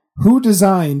 Yay. Who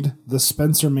designed the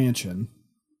Spencer Mansion?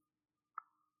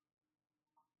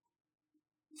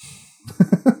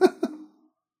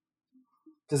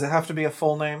 Does it have to be a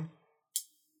full name?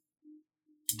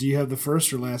 Do you have the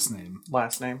first or last name?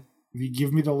 Last name? If you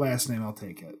give me the last name, I'll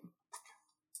take it.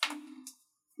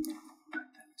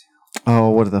 Oh,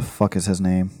 what the fuck is his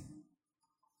name?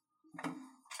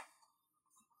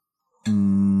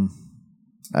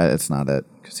 It's not it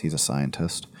because he's a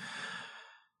scientist.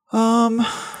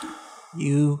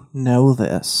 You know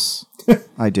this.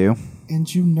 I do.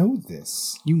 And you know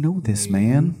this. You know this,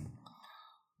 man.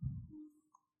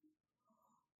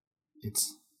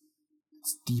 It's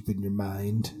deep in your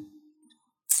mind.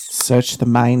 Search the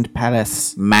mind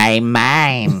palace. My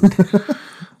mind.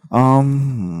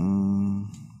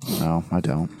 No, I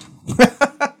don't.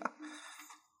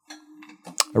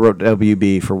 I wrote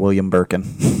WB for William Birkin.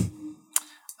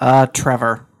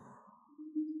 Trevor.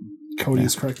 Cody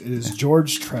is correct. It is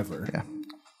George Trevor. Yeah.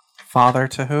 Father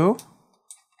to who?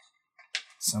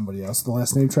 Somebody else. The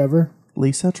last name Trevor.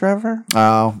 Lisa Trevor?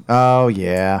 Oh,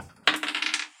 yeah.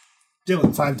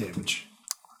 Dylan, 5 damage.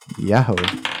 Yahoo.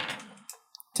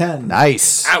 10.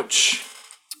 Nice. Ouch.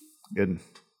 Good.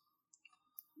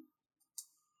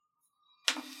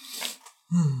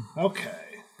 Okay.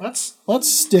 Let's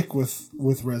stick with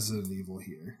Resident Evil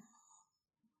here.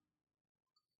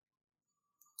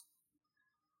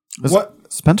 Was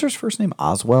What? Spencer's first name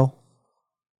Oswell?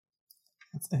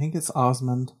 I think it's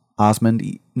Osmond. Osmond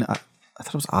E. No, I thought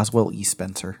it was Oswell E.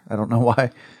 Spencer. I don't know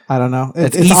why. I don't know.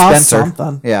 It's It's E. Oz Spencer.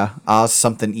 something. Yeah, Oz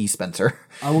something E. Spencer.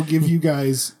 I will give you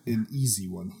guys an easy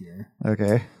one here.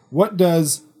 Okay. What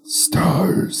does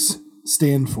STARS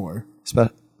stand for?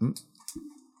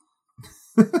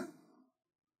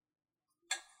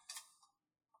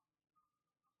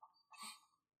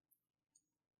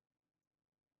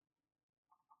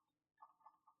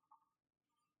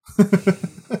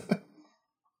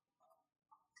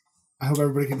 I hope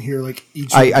everybody can hear like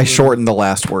each. I shortened the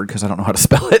last word because I don't know how to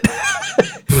spell it.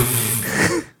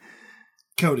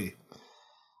 Cody.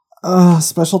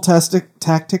 Special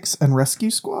Tactics and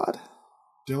Rescue Squad.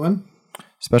 Dylan.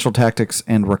 Special Tactics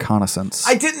and Reconnaissance.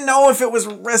 I didn't know if it was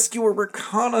Rescue or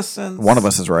Reconnaissance. One of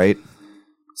us is right.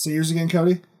 Say yours again,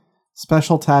 Cody.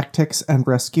 Special Tactics and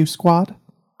Rescue Squad.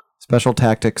 Special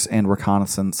Tactics and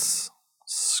Reconnaissance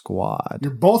Squad.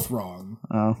 You're both wrong.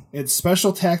 Oh. It's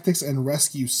Special Tactics and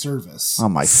Rescue Service. Oh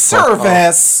my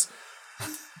Service!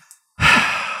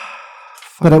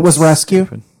 But it was Rescue?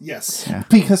 Stupid. Yes. Yeah.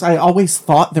 Because I always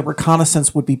thought that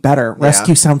Reconnaissance would be better.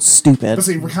 Rescue sounds stupid. Let's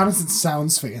see, Reconnaissance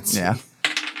sounds fancy. Yeah.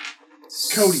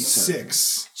 Cody,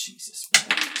 6. Jesus.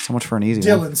 So much for an easy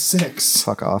one. Dylan, 6.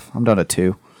 Fuck off. I'm down to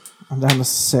 2. I'm down to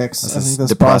 6. This I is think this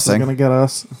boss is depressing. going to get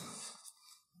us.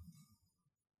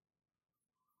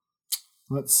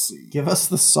 Let's see. Give us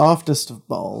the softest of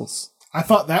balls. I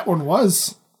thought that one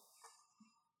was.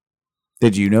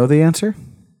 Did you know the answer?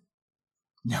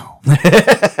 No.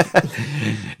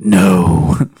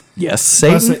 No. Yes,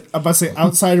 I'm Satan. about to say,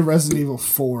 outside of Resident Evil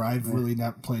 4, I've really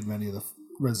not played many of the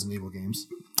Resident Evil games.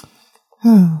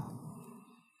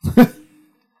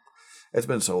 It's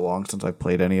been so long since I've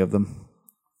played any of them.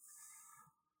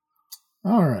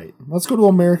 All right. Let's go to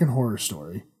American Horror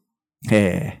Story.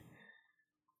 Hey.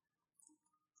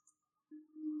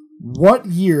 What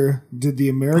year did the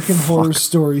American Horror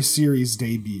Story series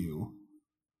debut?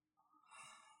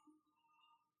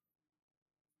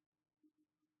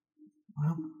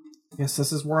 Well, I guess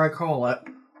this is where I call it.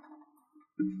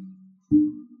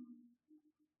 I'm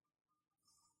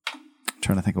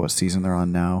trying to think of what season they're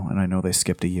on now, and I know they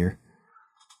skipped a year.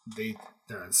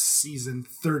 They're on season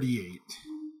 38.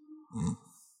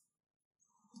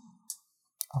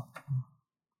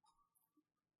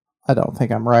 I don't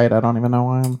think I'm right. I don't even know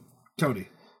why I'm. Cody.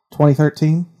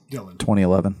 2013? Dylan.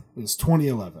 2011. It's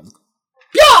 2011.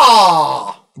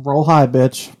 Roll high,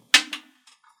 bitch.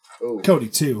 Cody,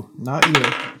 2. Not you.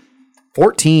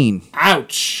 14.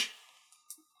 Ouch.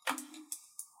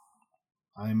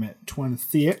 I'm at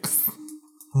 26th.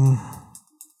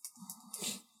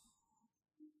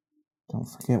 Don't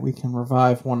forget we can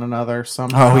revive one another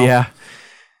somehow. Oh, yeah.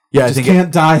 Yeah, I Just think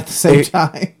can't die at the same it-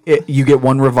 time. you get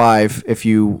one revive if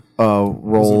you Does it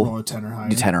roll roll a 10 or higher?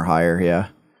 10 or higher, yeah.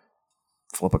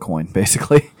 Flip a coin,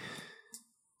 basically.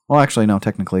 Well, actually, no,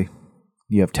 technically,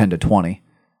 you have 10 to 20.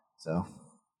 So,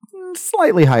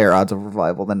 slightly higher odds of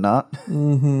revival than not.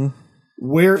 Mm-hmm.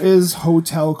 Where is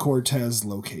Hotel Cortez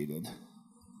located?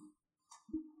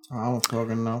 I don't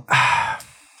fucking know.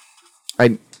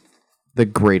 The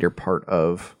greater part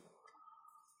of...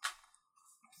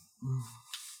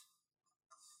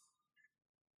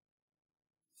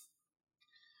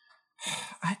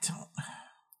 I don't.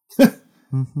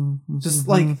 Just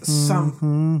like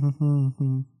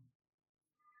some.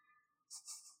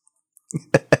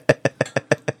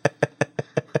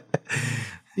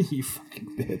 You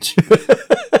fucking bitch.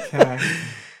 Okay.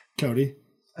 Cody.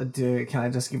 Can I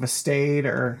just give a state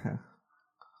or?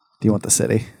 Do you want the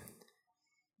city?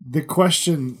 The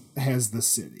question has the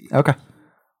city. Okay.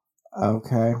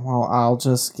 Okay. Well, I'll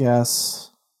just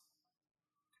guess.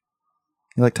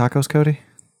 You like tacos, Cody?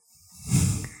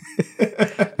 You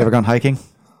ever gone hiking?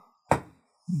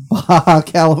 Baja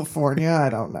California. I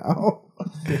don't know.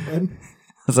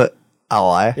 Is it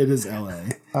LA? It is LA.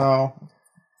 Oh.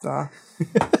 Duh.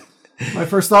 My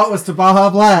first thought was to Baja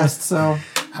Blast, so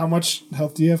How much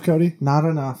health do you have, Cody? not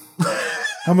enough.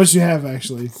 How much do you have,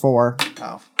 actually? 4.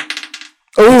 Oh.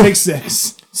 Take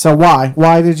 6. So why?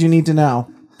 Why did you need to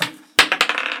know?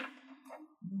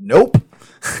 Nope.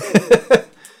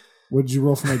 What did you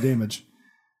roll for my damage?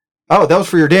 Oh, that was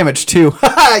for your damage, too.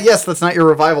 Yes, that's not your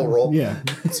revival roll. Yeah.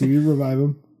 So you revive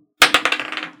him. Is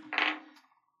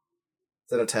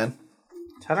that a 10?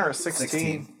 10 or a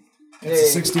 16? It's a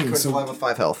 16. Quick So, survival with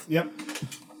 5 health. yep.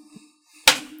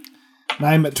 Now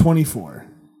I'm at 24.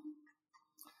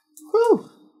 Woo!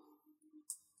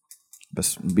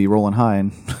 Best be rolling high.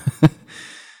 And do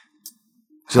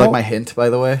you like my hint, by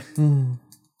the way?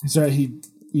 Is that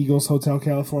Eagles Hotel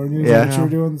California? Is Yeah. that what you were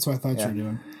doing? That's what I thought you were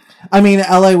doing. I mean,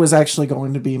 LA was actually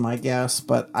going to be my guess,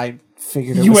 but I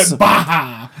figured it You was. went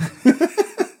Baja.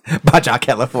 Baja,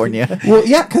 California. Well,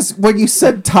 yeah, because when you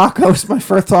said tacos, my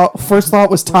first thought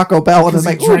was Taco Bell, and I was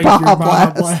like, ooh, Drank your Baja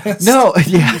Blast. No,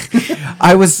 yeah.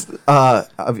 I was, oh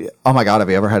my God, have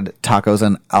you ever had tacos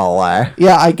in LA?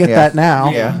 Yeah, I get Yeah. that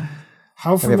now. Yeah.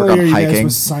 How you ever familiar gone are you guys hiking?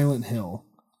 with Silent Hill?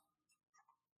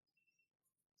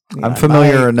 I'm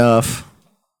familiar enough,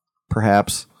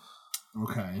 perhaps.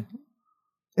 Okay.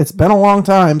 It's been a long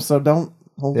time, so don't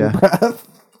hold your Yeah. breath.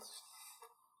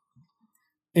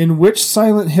 In which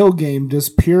Silent Hill game does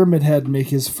Pyramid Head make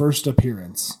his first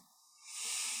appearance?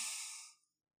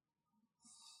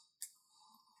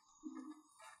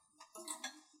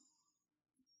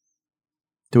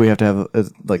 Do we have to have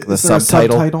like the Is there a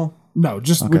subtitle? No,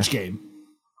 just which game.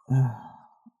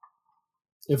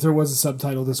 If there was a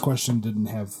subtitle, this question didn't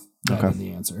have that in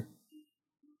the answer.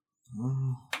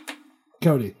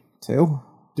 Cody, 2.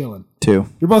 Dylan, 2.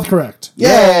 you're both correct.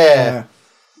 Yeah.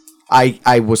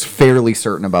 I was fairly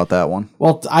certain about that one.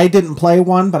 Well, I didn't play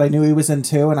 1, but I knew he was in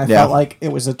 2, and I Yeah. felt like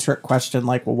it was a trick question.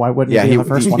 Like, well, why wouldn't Yeah, he be in he- the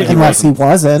first he- one? he Unless he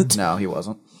wasn't. No, he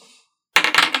wasn't.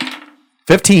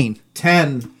 15.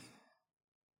 10.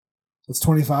 That's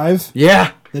 25.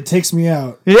 Yeah. That takes me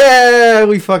out. Yeah,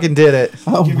 we fucking did it.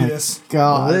 Oh Give me my this.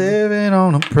 god. Living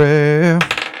on a prayer.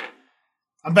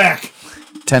 I'm back.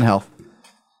 10 health.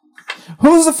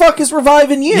 Who the fuck is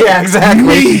reviving you? Yeah,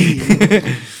 exactly.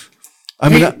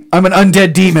 I'm an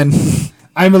undead demon.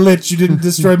 I'm a lich. You didn't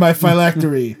destroy my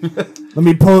phylactery. Let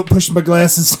me push my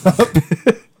glasses up.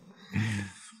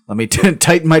 Let me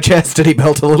tighten my chastity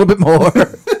belt a little bit more.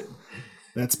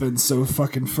 That's been so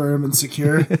fucking firm and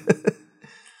secure.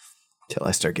 Till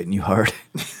I start getting you hard.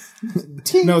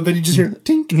 No, then you just hear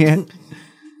tink. Yeah.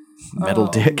 Metal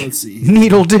dick. Let's see.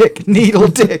 Needle dick. Needle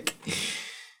dick.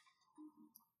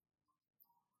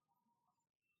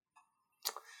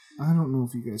 I don't know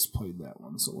if you guys played that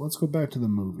one, so let's go back to the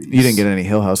movies. You didn't get any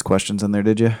Hill House questions in there,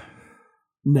 did you?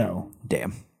 No.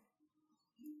 Damn.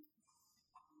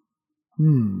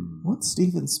 What's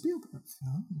Steven Spielberg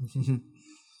film?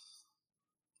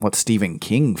 What Stephen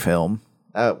King film?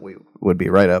 We would be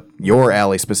right up your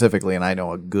alley specifically, and I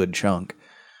know a good chunk.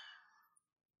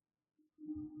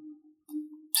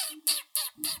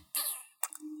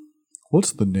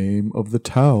 What's the name of the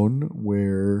town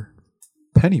where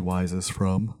Pennywise is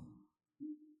from?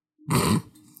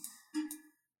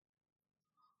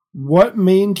 What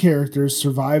main characters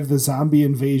survived the zombie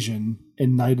invasion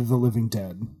in Night of the Living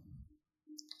Dead?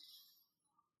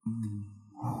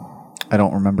 I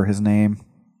don't remember his name.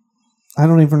 I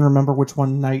don't even remember which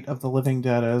one Night of the Living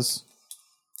Dead is.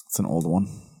 It's an old one.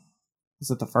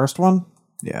 Is it the first one?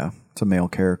 Yeah, it's a male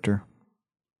character.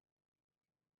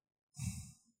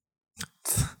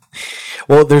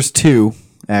 Well, there's 2,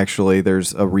 actually.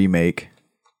 There's a remake.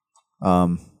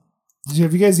 Have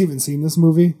you guys even seen this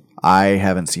movie? I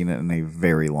haven't seen it in a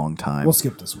very long time. We'll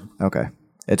skip this one. Okay.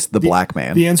 It's The Black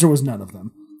Man. The answer was none of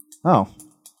them. Oh.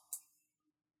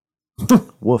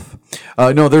 Woof.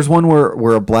 No, there's one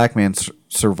where a black man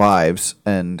survives,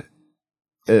 and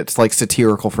it's like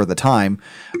satirical for the time.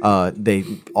 They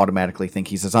automatically think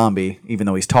he's a zombie, even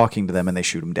though he's talking to them, and they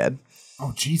shoot him dead.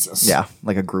 Oh, Jesus. Yeah,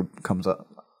 like a group comes up,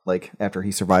 like after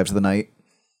he survives the night.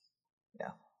 Yeah,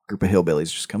 a group of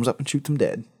hillbillies just comes up and shoots him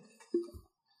dead.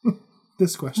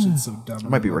 This question's so dumb. It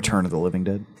might be Return of the Living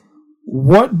Dead.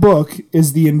 What book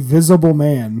is The Invisible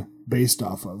Man based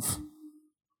off of?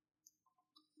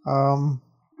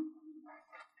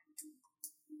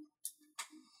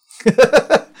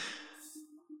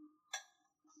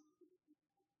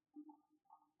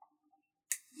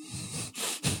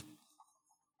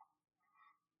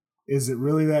 Is it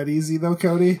really that easy, though,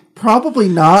 Cody? Probably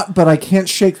not, but I can't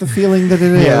shake the feeling that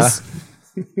it is.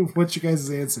 Yeah. What's your guys'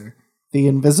 answer? The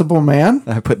Invisible Man?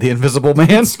 I put The Invisible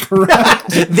Man. Correct.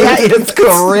 That is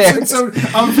correct. So,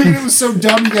 I'm thinking it was so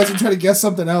dumb you guys were trying to guess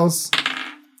something else.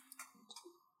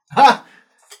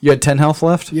 You had 10 health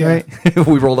left, Yeah. right?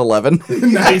 We rolled 11.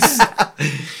 Nice.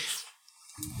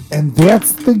 And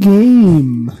that's the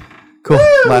game. Cool.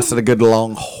 Lasted a good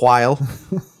long while.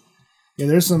 Yeah,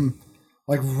 there's some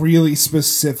like really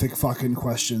specific fucking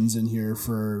questions in here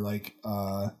for like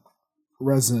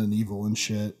Resident Evil and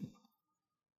shit.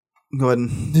 Go ahead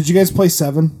and... Did you guys play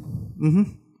 7? Mm-hmm.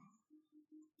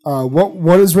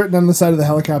 What is written on the side of the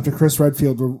helicopter Chris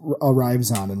Redfield arrives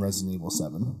on in Resident Evil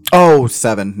 7? Oh,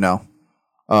 7. No.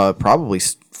 Probably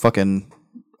fucking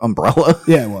umbrella.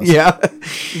 Yeah, it was. Yeah.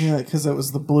 Yeah, because it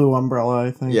was the blue umbrella,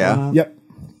 I think. Yeah. wasn't it? Yep.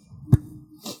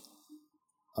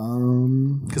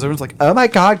 Because everyone's like, oh my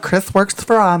god, Chris works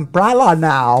for Umbrella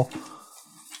now.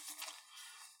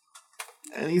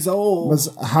 And he's old.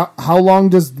 How long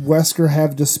does Wesker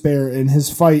have to spare in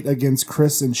his fight against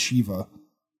Chris and Shiva?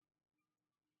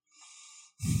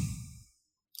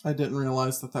 I didn't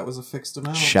realize that was a fixed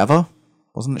amount. Sheva?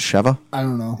 Wasn't it Sheva? I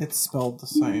don't know. It's spelled the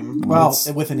same. Well,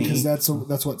 with an E. Because that's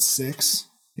what 6.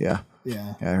 Yeah.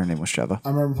 Yeah. Yeah, her name was Sheva. I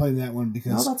remember playing that one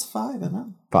because No, that's 5, isn't it?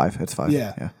 5. It's 5.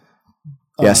 Yeah. Yeah.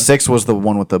 Yeah, 6 was the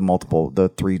one with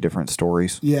the 3 different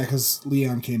stories. yeah, because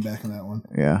Leon came back in that one.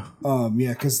 Yeah.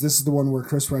 Yeah, because this is the one where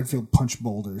Chris Redfield punched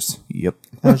boulders. Yep.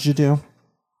 How'd you do?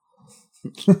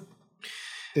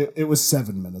 It was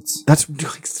 7 minutes. That's like,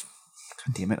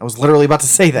 god damn it! I was literally about to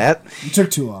say that. It took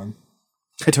too long.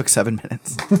 It took 7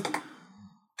 minutes.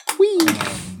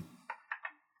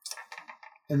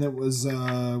 And it was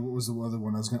what was the other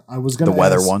one? I was gonna The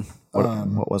weather ask, one.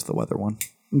 What was the weather one?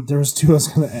 There was two I was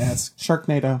gonna ask.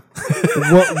 Sharknado.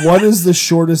 What is the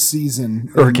shortest season?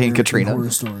 Hurricane in Katrina. Horror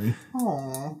Story.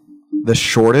 Aww. The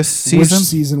shortest season? Which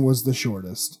season was the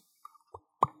shortest?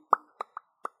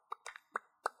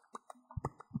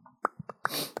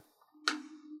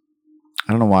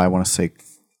 I don't know why I want to say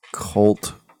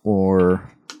Colt,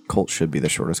 or Colt should be the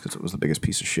shortest because it was the biggest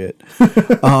piece of shit.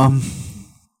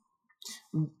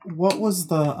 What was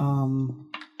the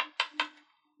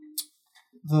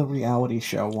reality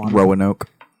show one? Roanoke.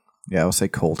 Yeah, I would say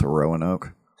Colt or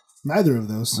Roanoke. Neither of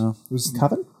those. No. It was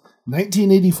Coven?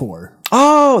 1984.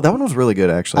 Oh, that one was really good,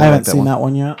 actually. I haven't like seen that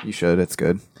one yet. You should. It's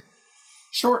good.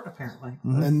 Short, apparently.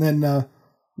 And then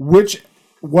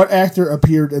what actor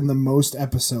appeared in the most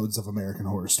episodes of American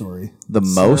Horror Story? The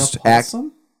Sarah most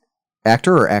Paulson?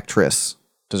 actor or actress?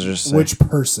 Does it just say? Which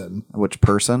person? Which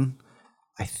person?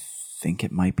 I think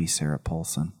it might be Sarah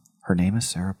Paulson. Her name is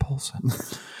Sarah Paulson.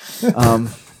 Yeah, I'm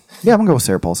going to go with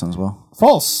Sarah Paulson as well.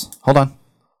 False. Hold on.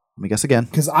 Let me guess again.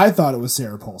 Because I thought it was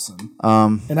Sarah Paulson.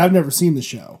 And I've never seen the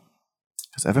show.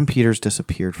 Because Evan Peters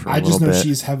disappeared for a I little just know bit.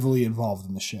 she's heavily involved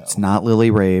in the show. It's not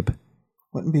Lily Rabe.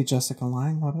 Wouldn't be Jessica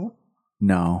Lange, would it?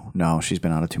 No, she's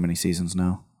been out of too many seasons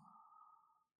now.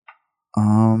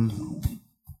 I'm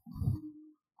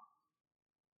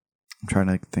trying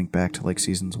to think back to like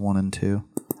seasons 1 and 2.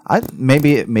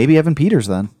 Maybe Evan Peters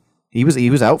then. He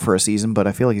was out for a season, but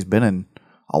I feel like he's been in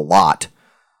a lot.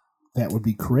 That would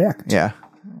be correct. Yeah.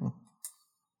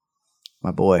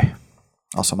 My boy.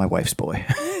 Also my wife's boy.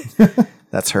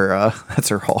 That's her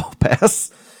hall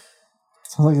pass.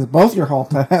 Sounds like it's both your hall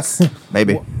pass.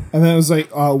 Maybe. And then it was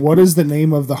like, what is the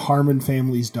name of the Harmon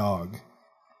family's dog?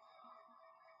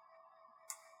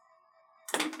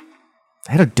 They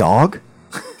had a dog?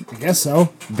 I guess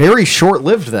so. Very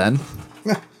short-lived then.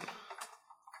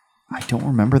 I don't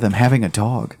remember them having a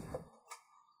dog.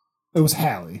 It was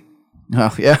Hallie.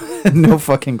 Oh, yeah. No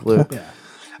fucking clue. Yeah.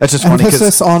 That's just funny because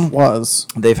Emphasis on was.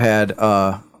 they've had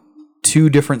 2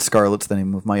 different Scarlets, the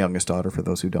name of my youngest daughter, for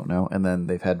those who don't know. And then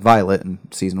they've had Violet in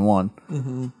season 1.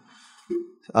 Mm-hmm.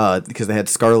 Because they had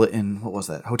Scarlet in, what was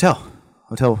that? Hotel.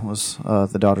 Hotel was,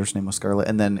 the daughter's name was Scarlet.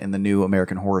 And then in the new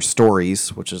American Horror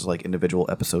Stories, which is like individual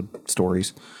episode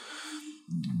stories,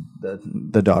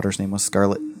 the daughter's name was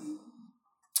Scarlet.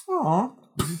 Aww.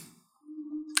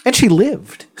 And she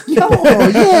lived. Oh,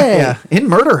 yay! Yeah. In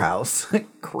Murder House.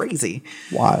 Crazy.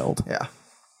 Wild. Yeah.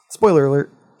 Spoiler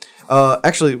alert.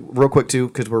 Actually, real quick too,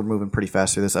 because we're moving pretty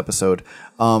fast through this episode.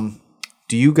 Do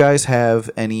you guys have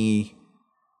any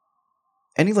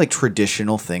like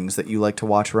traditional things that you like to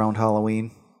watch around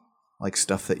Halloween? Like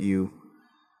stuff that you're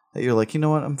like, you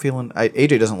know what, I'm feeling.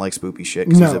 AJ doesn't like spoopy shit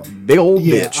because he's a big old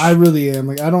bitch. I really am.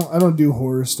 Like I don't do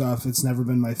horror stuff. It's never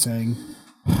been my thing.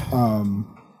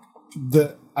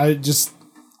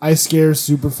 I scare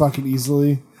super fucking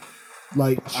easily.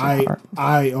 Like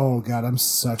oh god, I'm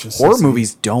such a Horror sissy.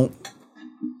 movies don't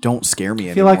scare me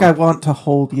anymore. I feel like I want to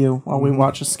hold you while we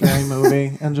watch a scary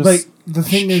movie and just Like the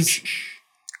thing is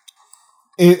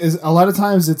a lot of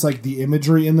times it's like the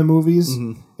imagery in the movies.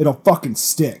 It'll fucking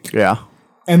stick. Yeah.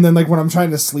 And then like when I'm trying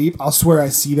to sleep, I'll swear I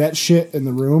see that shit in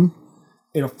the room.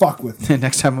 It'll fuck with me.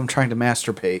 Next time I'm trying to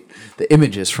masturbate, the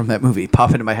images from that movie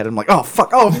pop into my head. I'm like, oh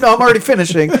fuck! Oh no, I'm already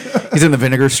finishing. He's in the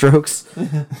vinegar strokes.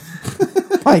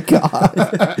 my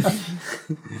God.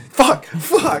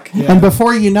 Fuck. And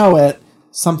before you know it,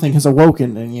 something has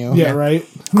awoken in you. Yeah, right?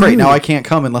 Great. Now I can't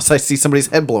come unless I see somebody's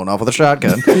head blown off with a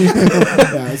shotgun.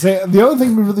 Yeah, so the other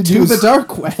thing we really do To is the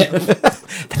dark web.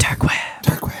 The dark web.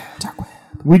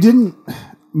 we didn't.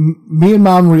 Me and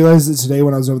Mom realized it today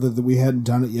when I was over there that we hadn't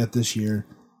done it yet this year.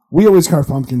 We always carve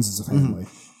pumpkins as a family.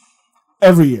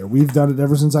 Every year. We've done it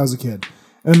ever since I was a kid.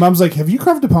 And Mom's like, have you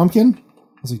carved a pumpkin?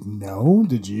 I was like, no.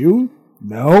 Did you?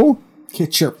 No.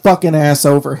 Get your fucking ass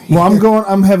over here. Well,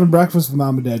 I'm having breakfast with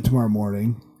Mom and Dad tomorrow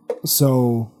morning.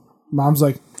 So Mom's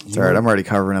like, It's all right. I'm already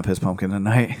covering up his pumpkin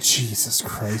tonight. Jesus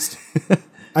Christ.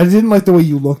 I didn't like the way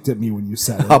you looked at me when you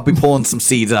said it. I'll be pulling some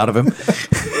seeds out of him.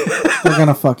 We're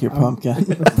gonna fuck your pumpkin.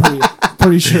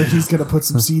 Pretty sure he's gonna put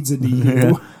some seeds into you.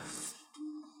 Yeah.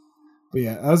 But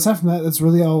yeah, aside from that, that's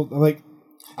really all. Like,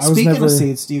 Speaking of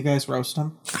seeds, do you guys roast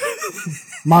them?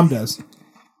 Mom does.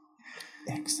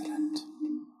 Excellent.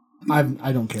 I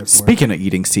don't care for Speaking of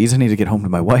eating seeds, I need to get home to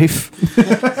my wife.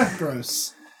 it.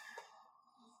 Gross.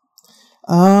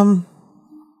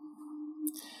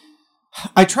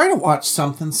 I try to watch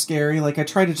something scary. Like, I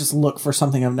try to just look for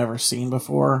something I've never seen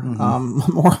before.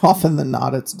 More often than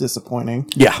not, it's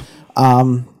disappointing. Yeah.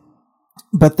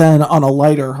 But then on a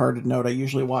lighter hearted note, I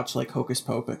usually watch like Hocus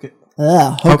Pocus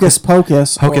Hocus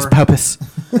Pocus. Hocus Pocus.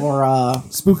 Or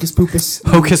Spookus Poopus.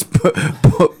 Hocus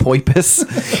Poipus.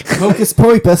 Hocus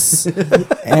Pocus.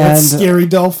 And Scary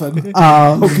Dolphin.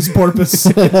 Hocus Porpoise.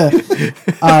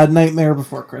 Nightmare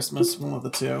Before Christmas, one of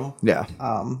the two. Yeah.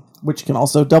 Which can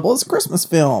also double as a Christmas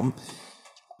film.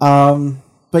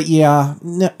 But yeah,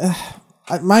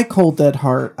 my cold dead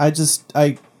heart.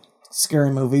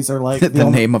 Scary movies are like the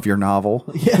name of your novel.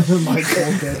 Yeah, My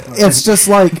Cold Dead Heart. it's just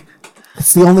like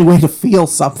it's the only way to feel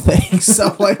something.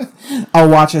 So like, I'll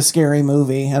watch a scary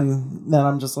movie and then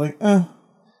I'm just like, eh.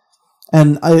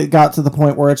 And I got to the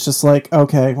point where it's just like,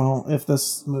 okay, well, if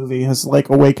this movie has like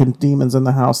awakened demons in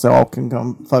the house, they all can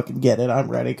come fucking get it. I'm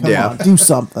ready. Come on, do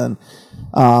something.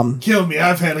 Kill me.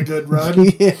 I've had a good run.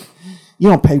 You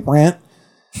don't pay rent.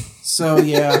 So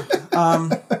yeah,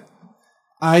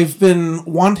 I've been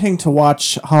wanting to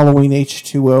watch Halloween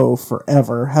H2O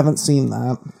forever. Haven't seen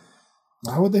that.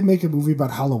 Why would they make a movie about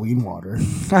Halloween water?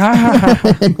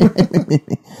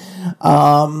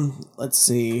 Let's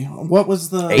see. What was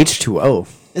the H2O.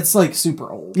 It's like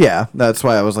super old. Yeah, that's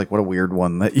why I was like, what a weird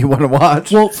one that you want to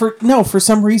watch. Well, for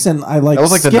some reason I like that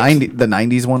was like skipped, the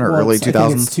 90s one or early 2000s. I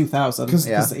think it's 2000.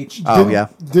 Yeah. H- Oh yeah.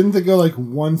 Didn't they go like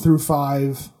 1 through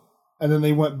 5, and then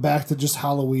they went back to just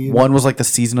Halloween? One was like the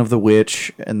Season of the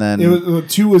Witch, and then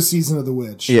 2 was Season of the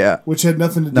Witch. Yeah. Which had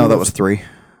nothing to do no, that with... was 3.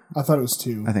 I thought it was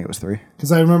 2. I think it was 3.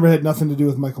 Because I remember it had nothing to do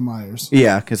with Michael Myers.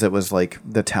 Yeah, because it was like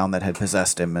the town that had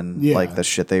possessed him and like the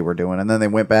shit they were doing, and then they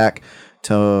went back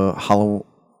to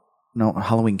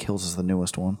Halloween Kills is the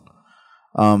newest one.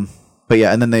 But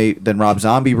yeah, and then Rob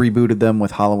Zombie rebooted them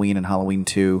with Halloween and Halloween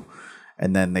 2,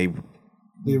 and then they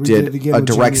redid did it again a with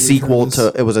direct Jamie Lee sequel Curtis.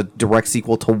 to. It was a direct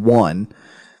sequel to 1,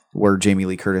 where Jamie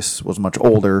Lee Curtis was much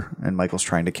older and Michael's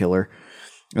trying to kill her,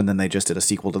 and then they just did a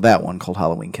sequel to that one called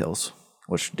Halloween Kills,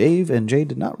 which Dave and Jay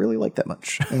did not really like that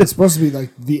much. And it's supposed to be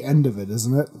like the end of it,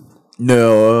 isn't it?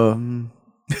 No,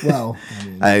 Well, I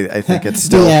mean, I think it's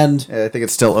still the end. I think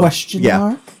it's still Question yeah.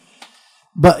 mark?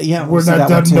 But yeah, we're not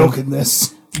done milking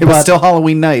this. It was still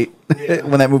Halloween night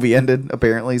when that movie ended,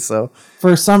 apparently. So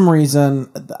For some reason,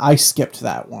 I skipped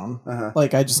that one.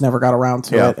 Like I just never got around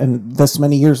to it, and this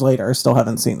many years later, I still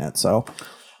haven't seen it. So,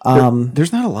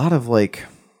 there's not a lot of like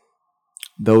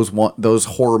those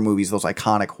horror movies, those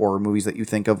iconic horror movies that you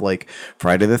think of, like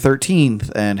Friday the 13th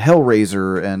and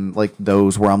Hellraiser, and like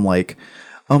those where I'm like,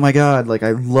 oh my god, like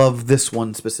I love this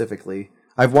one specifically.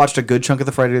 I've watched a good chunk of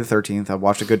the Friday the 13th. I've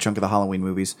watched a good chunk of the Halloween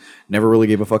movies. Never really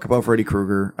gave a fuck about Freddy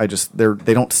Krueger.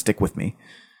 They don't stick with me.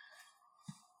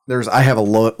 I have a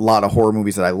lot of horror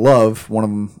movies that I love. One of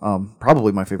them,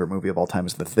 probably my favorite movie of all time,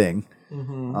 is The Thing.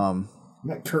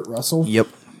 Not Kurt Russell. Yep,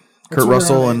 That's Kurt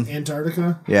Russell and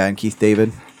Antarctica. yeah, and Keith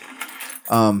David.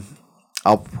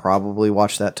 I'll probably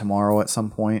watch that tomorrow at some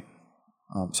point.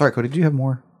 Sorry, Cody, did you have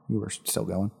more? You were still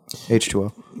going.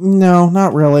 H2O. no,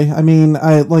 not really. I mean,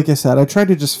 like I said, I tried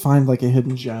to just find like a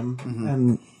hidden gem,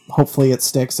 and hopefully it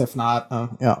sticks. If not,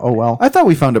 yeah, oh well. I thought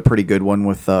we found a pretty good one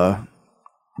with what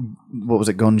was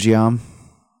it, Gonjiam,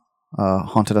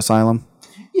 Haunted Asylum.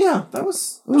 Yeah, It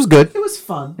was good. it was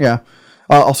fun. Yeah.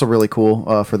 Also really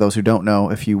cool, for those who don't know,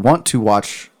 if you want to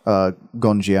watch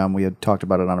Gonjiam, we had talked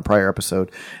about it on a prior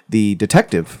episode, the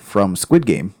detective from Squid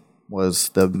Game was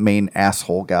the main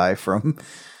asshole guy from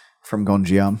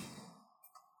Gonjiam.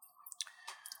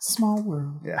 Small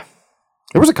world. Yeah.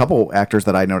 There was a couple actors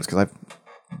that I noticed because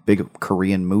I'm big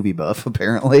Korean movie buff,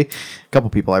 apparently. A couple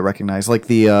people I recognize. Like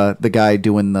the guy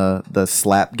doing the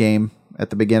slap game at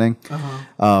the beginning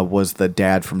was the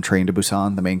dad from Train to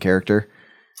Busan, the main character.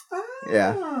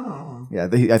 Yeah. Yeah,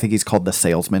 I think he's called the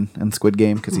salesman in Squid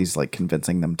Game because he's like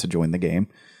convincing them to join the game.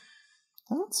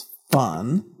 That's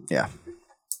fun. Yeah.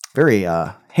 Very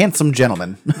handsome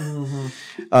gentleman.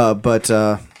 But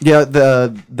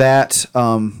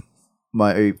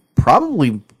my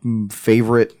probably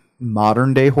favorite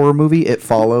modern day horror movie, It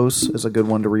Follows, is a good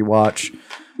one to rewatch.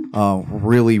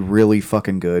 Really, really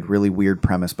fucking good. Really weird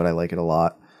premise, but I like it a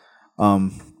lot.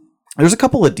 There's a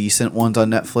couple of decent ones on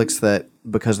Netflix that,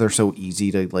 because they're so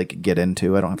easy to like get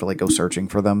into, I don't have to like go searching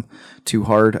for them too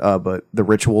hard. But The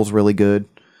Ritual's really good.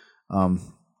 That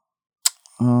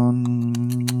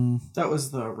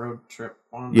was the road trip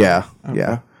one. Yeah, Okay.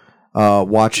 yeah.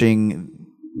 Watching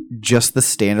just the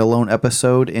standalone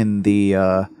episode in the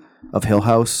of Hill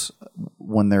House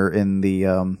when they're in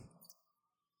the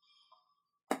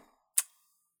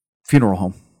funeral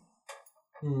home.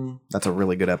 That's a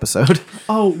really good episode.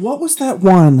 Oh, what was that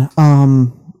one?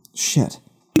 Shit.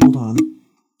 Hold on.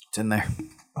 It's in there.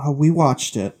 We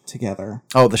watched it together.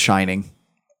 Oh, The Shining.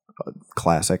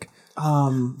 Classic.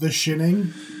 The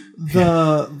Shining.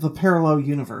 The parallel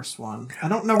universe one. I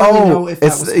don't know if that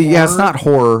was horror. It's not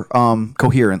horror.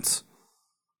 Coherence.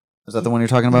 Is that the one you're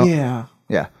talking about? Yeah.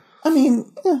 Yeah. I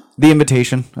mean, The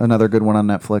Invitation, another good one on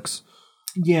Netflix.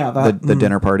 yeah, The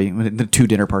dinner party, the 2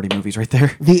 dinner party movies right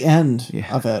there. the end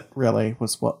of it really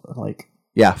was what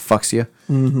Yeah, fucks you.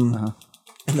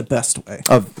 in the best way.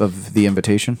 Of The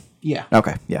Invitation. Yeah.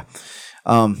 Okay, yeah.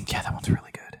 Yeah, that one's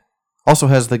really good. Also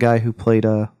has the guy who played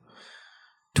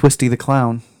Twisty the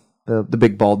Clown, the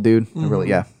big bald dude. Really,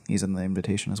 yeah, he's in The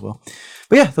Invitation as well.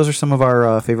 But yeah, those are some of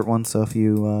our favorite ones. So if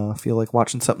you feel like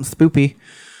watching something spoopy,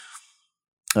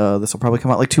 this will probably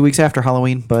come out like 2 weeks after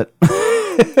Halloween. But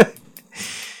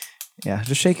yeah,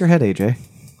 just shake your head, AJ.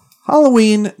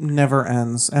 Halloween never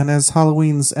ends, and as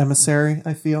Halloween's emissary,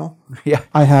 I feel Yeah,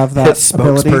 I have that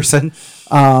ability.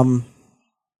 spokesperson.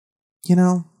 You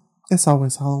know, it's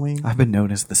always Halloween. I've been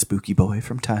known as the spooky boy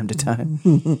from time to time.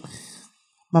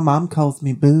 My mom calls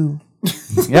me Boo.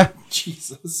 Yeah,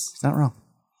 Jesus. it's not wrong.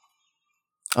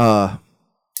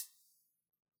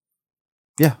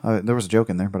 Yeah, there was a joke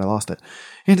in there, but I lost it,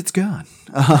 and it's gone.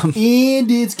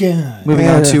 And it's gone. Moving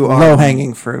on to our low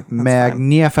hanging fruit. That's fine.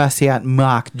 magnificent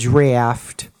mock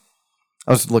draft.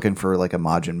 I was looking for like a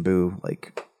Majin Buu,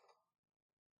 like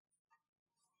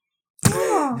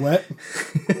What?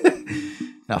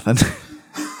 nothing.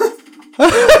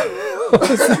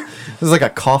 It was like a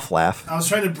cough laugh. I was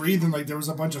trying to breathe and like there was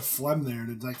a bunch of phlegm there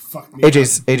to like fuck me.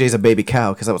 AJ's a baby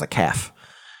cow because that was a calf.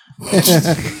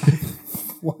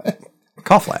 What?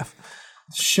 Cough laugh.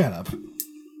 Shut up.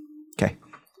 Okay.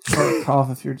 Or cough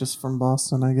if you're just from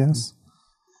Boston, I guess.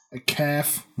 A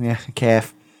calf. Yeah, a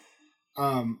calf.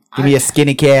 Give me a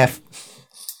skinny calf.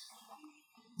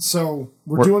 So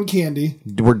we're doing candy.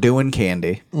 We're doing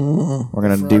candy. We're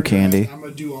gonna do candy. I'm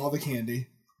gonna do all the candy.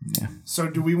 Yeah. So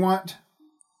do we want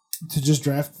to just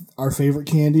draft our favorite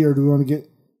candy, or do we want to get?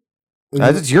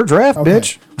 It's your draft, Okay.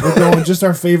 bitch. We're going just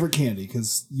our favorite candy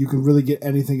because you can really get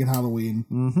anything in Halloween.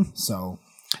 Mm-hmm. So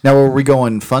Now, are we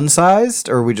going fun sized,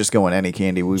 or are we just going any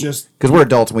candy? Just- because we're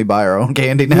adults and we buy our own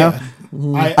candy now.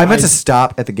 yeah. I meant to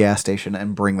stop at the gas station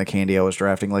and bring the candy I was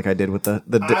drafting, like I did with the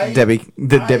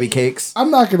Debbie cakes.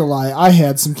 I'm not gonna lie. I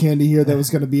had some candy here that was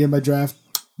gonna be in my draft,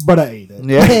 but I ate it.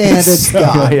 Yeah, And it's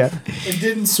gone. Yeah. It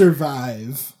didn't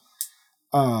survive.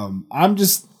 I'm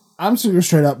just gonna go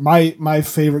straight up. My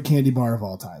favorite candy bar of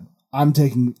all time. I'm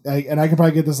taking, and I could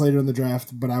probably get this later in the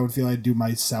draft, but I would feel I'd do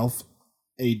myself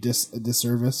a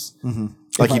disservice.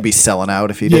 Like you'd be selling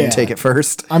out if you didn't Yeah. take it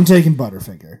first. I'm taking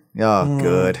Butterfinger. Oh,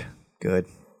 good.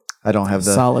 I don't have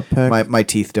the Solid pick. My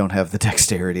teeth don't have the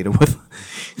dexterity to See,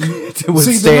 the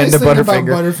withstand nice a thing about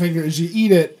Butterfinger. Butterfinger is you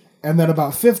eat it, and then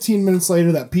about 15 minutes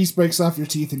later, that piece breaks off your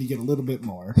teeth, and you get a little bit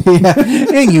more. Yeah,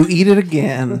 and you eat it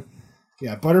again.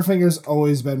 Yeah, Butterfinger's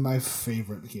always been my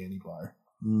favorite candy bar.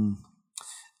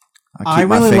 I keep I really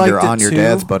my finger liked it on your too.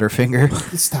 dad's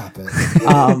Butterfinger. Stop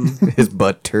it. His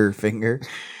butter finger.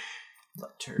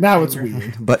 Now it's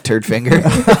weird. Butt turd finger.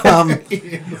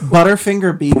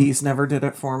 Butterfinger BBs never did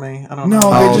it for me. I don't No,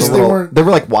 know. they weren't. They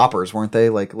were like Whoppers, weren't they?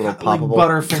 Like little like poppable.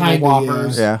 Butterfinger Kinda,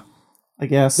 Whoppers. Yeah. I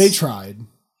guess They tried.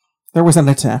 there was an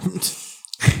attempt.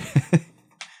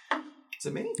 Is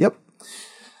it me? Yep.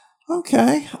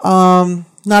 Okay.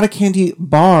 Not a candy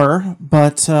bar,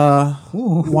 but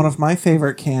one of my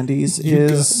favorite candies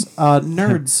is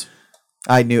Nerds.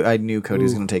 I knew Cody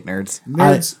was going to take Nerds.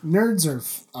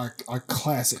 Nerds are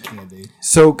classic candy.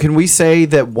 So can we say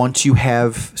that once you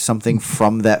have something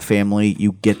from that family,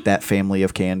 you get that family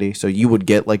of candy? So you would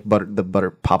get like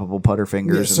poppable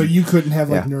Butterfingers. Yeah, so you couldn't have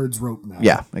like Yeah. Nerds rope now.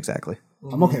 Yeah, exactly.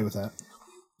 I'm okay with that.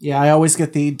 Yeah, I always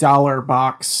get the dollar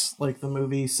box, like the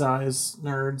movie size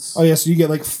Nerds. Oh yeah, so you get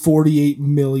like 48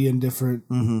 million different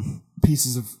Mm-hmm.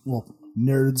 pieces of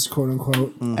nerds, quote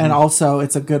unquote. And also,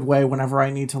 it's a good way whenever I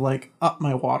need to like up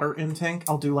my water intake,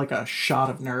 I'll do like a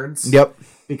shot of Nerds. Yep.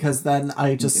 Because then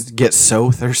I just Get so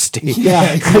thirsty.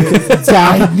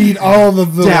 I need all the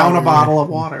down a water. bottle of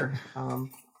water.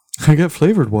 I got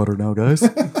flavored water now, guys.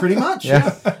 Pretty much,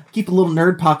 yeah. Keep a little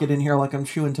nerd pocket in here like I'm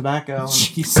chewing tobacco. And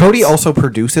Jesus. Cody also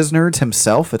produces Nerds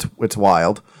himself. It's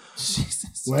wild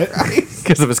What?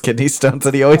 because of his kidney stones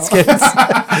that he always gets.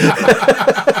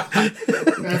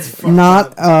 That's fucked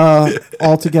not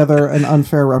altogether an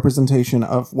unfair representation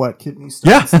of what kidney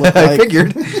Yeah, stones look like. I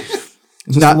figured.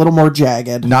 Just Not a little more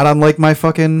jagged. Not unlike my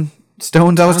fucking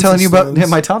stones I was Tonsil telling you about. stones. Yeah,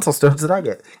 my tonsil stones that I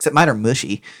get. Except mine are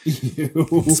mushy.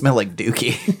 Smell like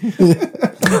dookie.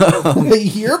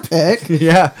 Your pick.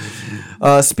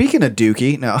 Yeah. Speaking of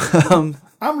dookie, no.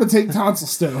 I'm gonna take tonsil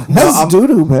stone. That's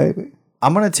doo-doo, baby.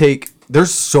 I'm going to take...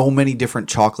 There's so many different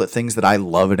chocolate things that I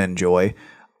love and enjoy.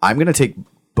 I'm going to take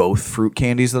both fruit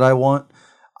candies that I want.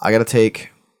 I gotta take.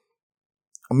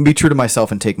 I'm gonna be true to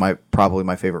myself and take probably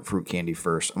my favorite fruit candy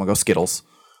first. I'm gonna go Skittles.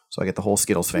 So I get the whole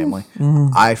Skittles family.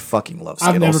 I fucking love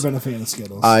Skittles. I've never been a fan of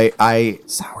Skittles. I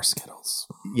Sour Skittles.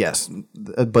 yes,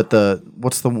 but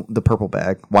what's the purple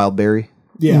bag? Wild berry.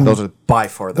 Yeah. Those are by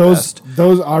far the those best.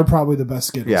 those are probably the best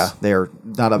Skittles. Yeah, they're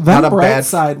not a Them bright bad.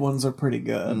 side ones are pretty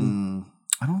good.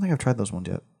 I don't think I've tried those ones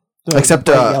yet. The Except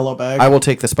bright yellow bag. I will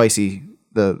take the spicy,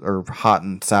 or hot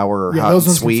and sour, or Yeah, hot those and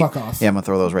ones can sweet. fuck off. Yeah, I'm gonna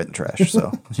throw those right in the trash.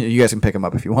 So you guys can pick them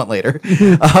up if you want later.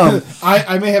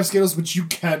 I may have Skittles, but you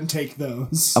can take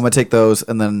those. I'm gonna take those,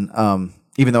 and then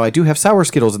even though I do have sour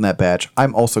Skittles in that batch,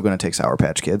 I'm also gonna take Sour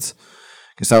Patch Kids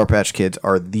because Sour Patch Kids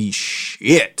are the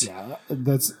shit. Yeah,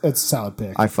 that's a solid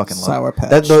pick. I fucking love Sour Patch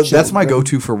That's my Children.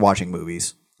 go-to for watching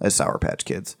movies. As Sour Patch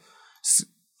Kids,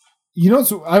 You know,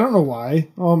 so I don't know why.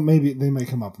 Oh, maybe they may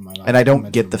come up in my life. and I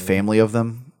don't get the family of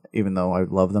them, even though I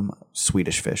love them.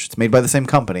 Swedish Fish. It's made by the same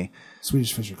company.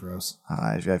 Swedish fish are gross.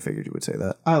 I figured you would say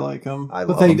that. I like them, I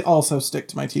but love they 'em. also stick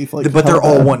to my teeth. Like, But they're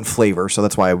hell all bad. one flavor, so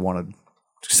that's why I wanted.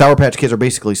 Sour Patch Kids are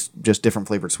basically just different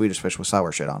flavored Swedish Fish with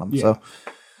sour shit on them. Yeah. So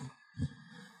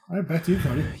All right, back to you,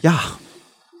 Cody. yeah,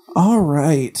 All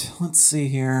right, let's see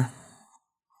here.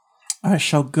 I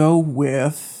shall go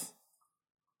with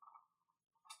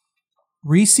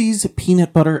Reese's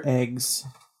peanut butter eggs,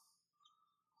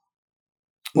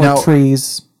 or Now-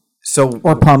 trees, so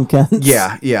or pumpkins.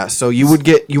 yeah. So you would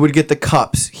get the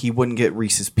cups. He wouldn't get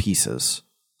Reese's Pieces.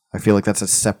 I feel like that's a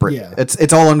separate. Yeah.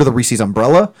 It's all under the Reese's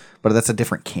umbrella, but that's a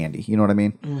different candy. You know what I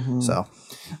mean? So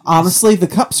Honestly, the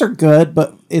cups are good,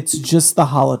 but it's just the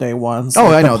holiday ones. Oh,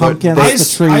 like I the know, they're- pumpkins,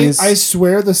 they- the trees. I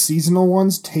swear the seasonal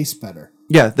ones taste better.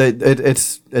 yeah,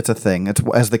 it's a thing. It's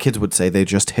as the kids would say, they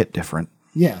just hit different.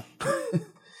 Yeah.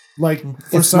 Like,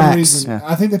 for It's some Max. reason,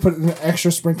 I think they put an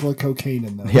extra sprinkle of cocaine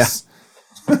in those. Yeah.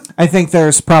 I think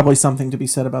there's probably something to be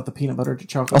said about the peanut butter to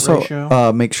chocolate Also,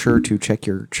 ratio. make sure to check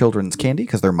your children's candy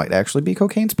because there might actually be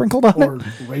cocaine sprinkled on Or it.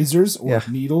 razors, or Yeah.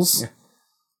 needles,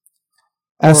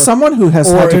 As someone who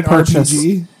has or had to an purchase,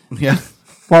 RPG. Yeah.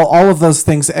 well, all of those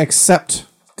things except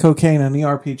cocaine and the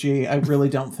RPG, I really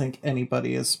don't think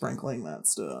anybody is sprinkling that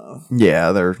stuff.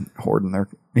 Yeah, they're hoarding their.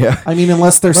 Yeah. I mean,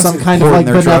 unless there's some kind of hoarding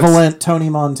like their benevolent Tony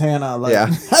Montana, like Yeah.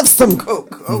 have some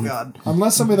coke. Oh God.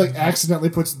 Unless somebody like accidentally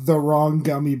puts the wrong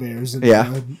gummy bears in Yeah.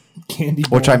 the candy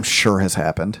Which bowl. I'm sure has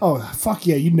happened. Oh, fuck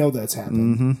yeah, you know that's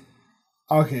happened. Mm-hmm.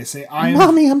 Okay, say I'm...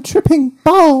 Mommy, I'm tripping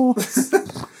balls.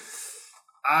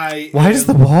 Why does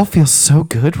the wall feel so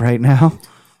good right now?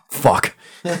 Fuck.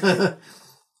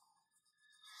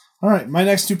 All right, my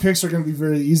next two picks are going to be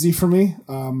very easy for me.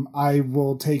 I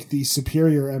will take the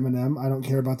superior M&M. I don't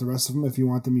care about the rest of them. If you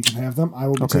want them, you can have them. I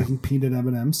will be taking peanut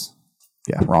M&Ms.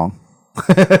 Yeah, wrong.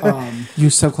 You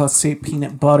so close to say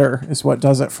peanut butter is what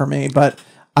does it for me, but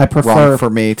I Wrong prefer. for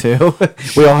me too.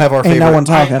 We all have our Ain't favorite. no one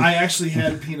talking. I actually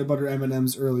had peanut butter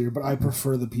M&Ms earlier, but I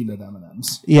prefer the peanut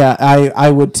M&Ms. Yeah, I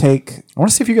would take. I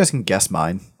want to see if you guys can guess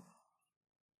mine.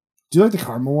 Do you like the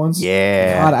caramel ones?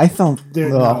 Yeah. God, I don't. They're,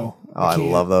 ugh. no, Oh, I can't.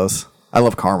 love those. I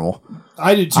love caramel.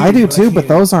 I do too. I do but too, but can't.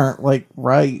 those aren't like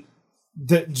right.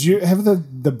 Do you have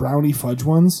the brownie fudge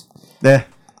ones? Yeah.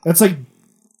 That's like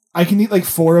I can eat like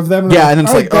 4 of them. Yeah, I'm and then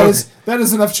it's "All like, that oh, is that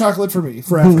is enough chocolate for me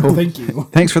forever. Thank you.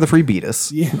 Thanks for the free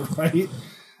beatus. Yeah,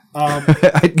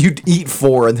 right. You'd eat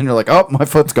 4 and then you're like, oh, my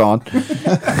foot's gone.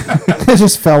 It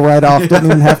just fell right off. Didn't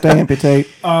even have to amputate.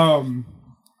 And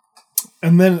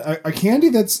then a candy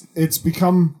it's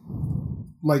become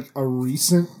like a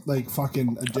recent like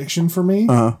fucking addiction for me,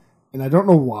 and I don't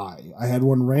know why. I had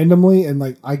one randomly, and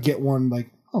like I get one like,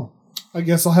 oh, I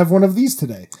guess I'll have one of these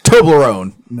today.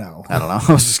 Toblerone. No, I don't know.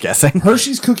 I was just guessing.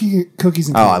 Hershey's cookies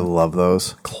and Oh, I cream. love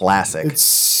those. Classic. It's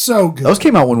so good. Those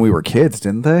came out when we were kids,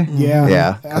 didn't they? yeah,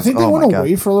 Yeah. I think they Oh went my God.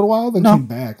 away for a little while, then came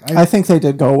back. I think they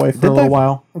did go away for a little they?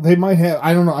 while. They might have.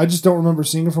 I don't know. I just don't remember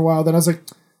seeing it for a while. Then I was like,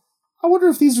 I wonder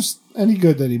if these are any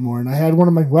good anymore. And I had one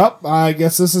of my. Well, I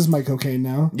guess this is my cocaine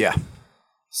now. Yeah.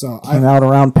 So Came out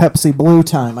around Pepsi Blue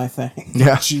time, I think.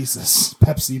 Yeah. Jesus,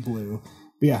 Pepsi Blue.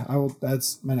 But yeah, I will.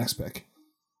 That's my next pick.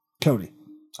 Cody.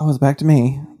 Oh, it's back to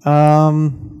me.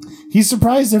 He's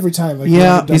surprised every time. Like, Yeah, we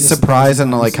haven't done He's this surprised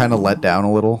and 1,000 like kind of let down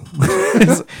a little.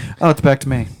 Oh, it's back to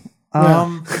me.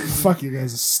 times. Yeah. Fuck you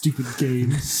guys' stupid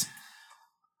games.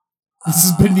 This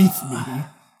is beneath me.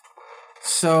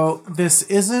 So this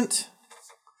isn't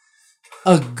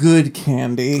a good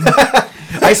candy,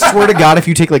 I swear to God, if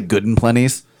you take like Good and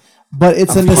Plenty's, but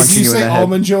it's a punching Did nos- you you in say the head.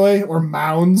 Almond Joy or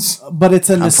Mounds? but it's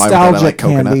a fine with that. I nostalgic like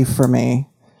coconut. candy for me.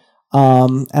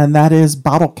 And that is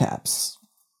bottle caps.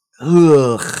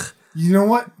 ugh. You know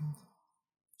what?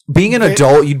 Being an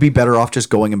adult, you'd be better off just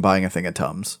going and buying a thing of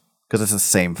Tums. because it's the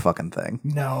same fucking thing.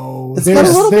 No, It's got a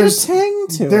little bit of tang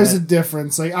to There's a it.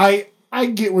 difference. Like I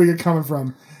get where you're coming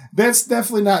from. That's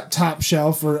definitely not top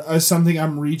shelf or something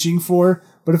I'm reaching for.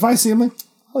 But if I see them, like,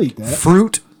 I'll eat that.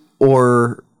 Fruit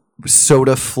or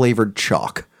soda flavored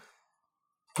chalk.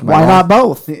 Why not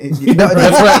both? No,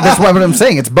 that's what I'm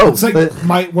saying. It's both. It's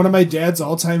like one of my dad's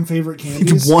all-time favorite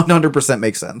candies 100%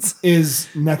 makes sense. is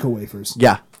Necco wafers.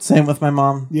 Yeah. Same with my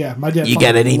mom. Yeah, my dad. You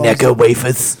got any loves Necco it.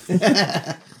 wafers?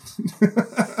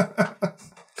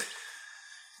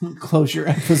 Close your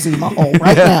emphysema hole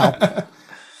right now.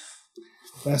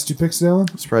 Last two picks, Dylan.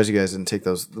 I'm surprised you guys didn't take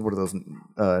those. What are those?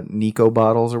 Nico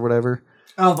bottles or whatever?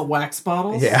 Oh, the wax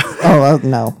bottles? Yeah. Oh,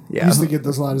 no. Yeah. Used to get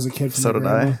those a lot as a kid. From So my did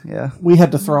grandma. I. Yeah. We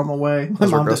had to throw them away. My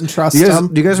Those were mom gross. didn't trust Do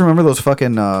them. you guys remember those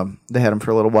fucking? They had them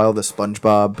for a little while. The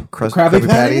SpongeBob Krabby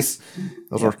Patties.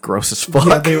 Those were gross as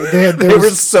fuck. Yeah, they They were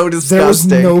so disgusting.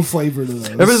 There was no flavor to those.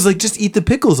 Everyone's like, just eat the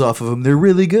pickles off of them. They're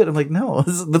really good. I'm like, no,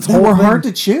 this They whole were thing, hard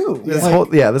to chew. This Like, whole,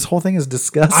 this whole thing is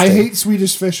disgusting. I hate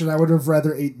Swedish fish, and I would have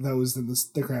rather ate those than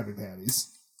the Krabby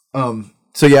Patties.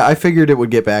 So yeah, I figured it would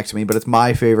get back to me, but it's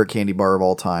my favorite candy bar of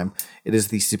all time. It is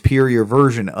the superior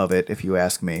version of it, if you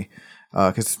ask me,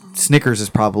 because Snickers is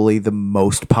probably the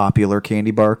most popular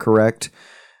candy bar. Correct?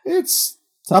 It's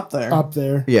it's up there. up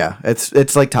there. Yeah,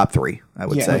 it's like top 3, I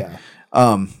would say. Yeah.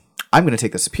 I'm gonna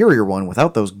take the superior one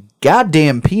without those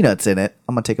goddamn peanuts in it.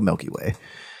 I'm gonna take a Milky Way.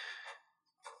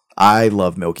 I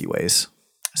love Milky Ways,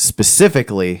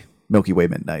 specifically Milky Way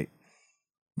Midnight.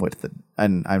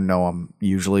 And I know I'm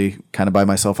usually kind of by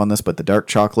myself on this, but the dark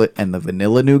chocolate and the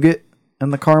vanilla nougat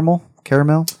and the caramel.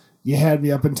 You had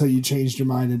me up until you changed your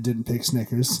mind and didn't pick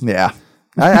Snickers. Yeah,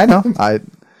 I know.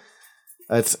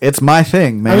 It's my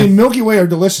thing, man. I mean, Milky Way are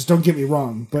delicious. Don't get me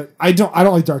wrong, but I don't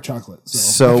like dark chocolate,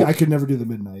 So- I could never do the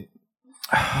midnight.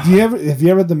 Have you ever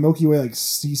had the Milky Way like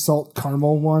sea salt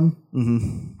caramel one?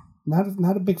 Mm-hmm.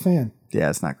 Not a big fan. Yeah,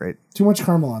 it's not great. Too much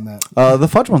caramel on that. The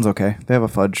fudge one's okay. They have a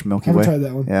fudge Milky Haven't Way. tried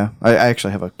that one. Yeah, I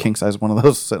actually have a king size one of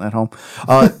those sitting at home.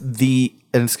 And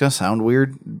it's gonna sound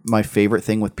weird. My favorite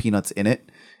thing with peanuts in it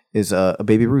is a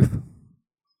Baby Ruth.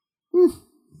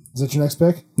 Is that your next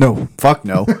pick? No, fuck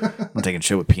no. I'm not taking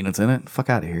shit with peanuts in it. Fuck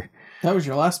out of here. That was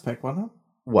your last pick, wasn't it?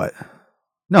 What?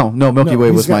 No, Milky Way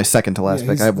he's was got- my second to last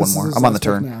Yeah, pick. I have one this is more. his I'm on the last pick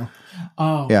turn. now.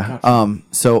 Oh, Yeah. gotcha.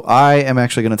 So I am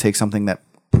actually going to take something that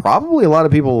probably a lot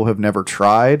of people have never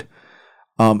tried,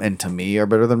 and to me are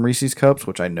better than Reese's Cups,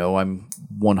 which I know I'm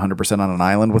 100% on an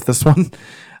island with this one.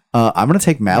 I'm going to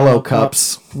take Mallow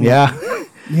Cups. Yeah.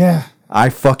 Yeah. I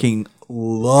fucking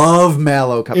love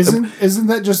Mallow Cups. Isn't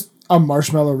that just a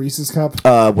marshmallow Reese's cup?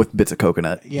 With bits of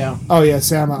coconut. Yeah. Oh yeah,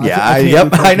 Sam. Yeah, can't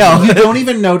yep, do I know. You don't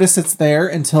even notice it's there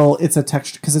until it's a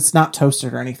texture because it's not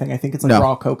toasted or anything. I think it's like No.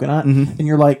 raw coconut, and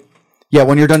you're like, Yeah,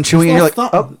 when you're done chewing, There's you're no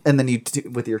like, thumb. oh, and then you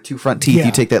with your two front teeth, Yeah.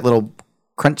 you take that little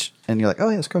crunch, and you're like, oh,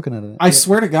 yeah, there's coconut in it. I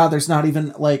swear to God, there's not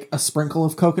even like a sprinkle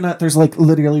of coconut. There's like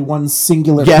literally one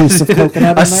singular Yeah, piece of coconut in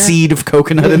a there. seed of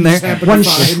coconut in Just there. happen One to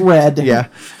find shred. Yeah,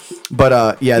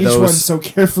 but yeah, Each one those. so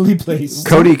carefully placed.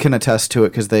 Cody can attest to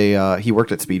it because he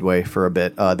worked at Speedway for a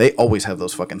bit. They always have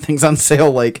those fucking things on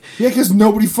sale. Like Yeah, because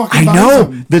nobody fucking I buys know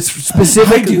them. that's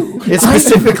specific. It's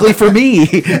specifically for me.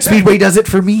 Speedway does it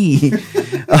for me.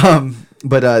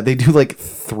 But they do like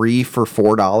 3 for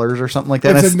 $4 or something like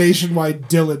that. It's And a nationwide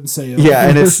Dylan sale. yeah,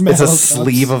 and it's Mallow a Cups.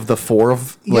 sleeve of the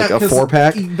like a 'cause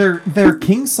 4-pack. Their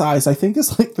king size, I think,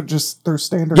 is like their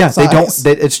standard. Yeah, size.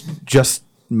 it's just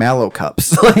Mallow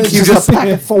Cups. Like It's you just a pack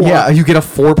of 4. Yeah, you get a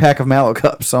 4-pack of Mallow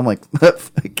Cups. So I'm like,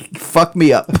 fuck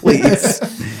me up, please.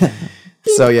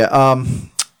 So yeah,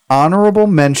 honorable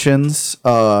mentions.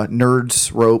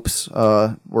 Nerds ropes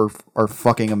are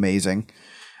fucking amazing.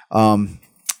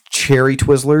 Cherry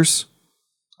Twizzlers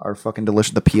are fucking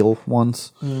delicious. The peel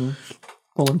ones.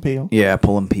 Pull and peel. Yeah,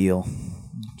 pull and peel.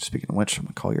 Speaking of which, I'm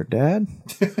gonna call your dad.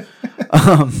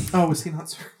 Oh, was he not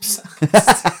circumcised?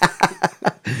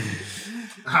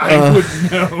 I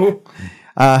wouldn't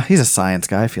know. He's a science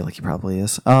guy. I feel like he probably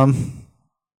is. Did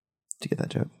you get that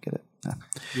joke? Get it?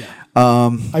 Yeah.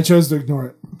 I chose to ignore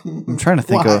it. I'm trying to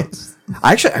think Why?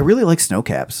 of. I really like snow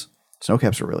caps. Snow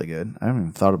caps are really good. I haven't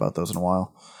even thought about those in a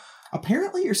while.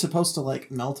 Apparently, you're supposed to like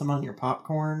melt them on your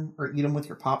popcorn or eat them with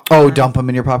your popcorn. Oh, dump them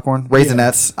in your popcorn.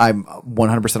 Raisinets. I'm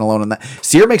 100% alone on that.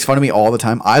 Sierra makes fun of me all the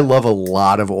time. I love a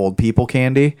lot of old people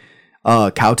candy.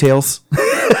 Cowtails.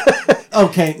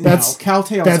 Okay, That's-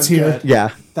 cowtails. that's are here. Good. Yeah.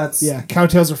 That's Yeah,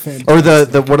 cowtails are fantastic. Or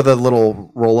the what are the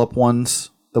little roll up ones?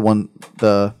 Do you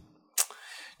know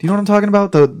what I'm talking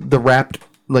about? The wrapped,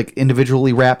 like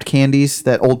individually wrapped candies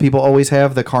that old people always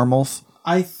have. The caramels.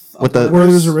 I With the- Were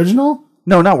those original?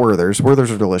 No, not Werther's.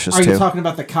 Werther's are delicious Are too. you talking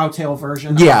about the cowtail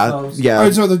version? Yeah, Of those? yeah, All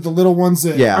right, so the little ones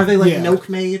that yeah. Are they like Yeah.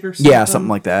 milkmaid or something? yeah, something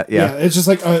like that. yeah, Yeah, it's just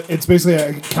like it's basically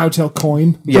a cowtail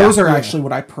coin. yeah. Those are actually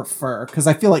what I prefer because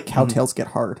I feel like cowtails get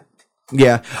hard.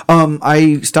 Yeah.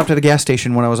 I stopped at a gas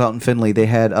station when I was out in Findlay. They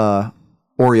had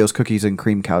Oreos cookies and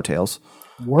cream cowtails.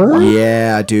 Word?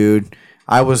 Yeah, dude.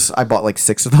 I bought like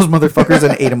 6 of those motherfuckers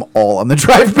and ate them all on the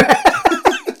drive back.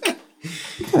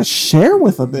 Gotta share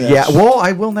with a bitch. Yeah, well,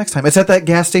 I will next time. It's at that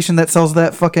gas station that sells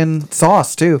that fucking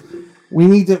sauce too. We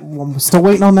need to. I'm still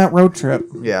waiting on that road trip.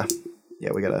 Yeah. Yeah,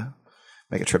 we gotta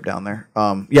make a trip down there.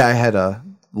 Yeah, I had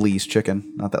Lee's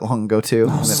chicken not that long ago too.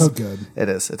 And So good. It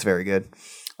is. It's very good.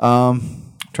 Trying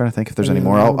to think if there's any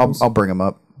more. I'll bring them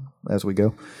up as we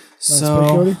go. So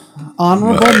Cody?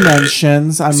 honorable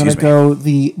mentions. I'm gonna Excuse me. go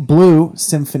the Blue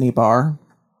Symphony Bar.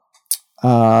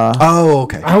 Oh,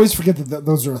 okay. I always forget that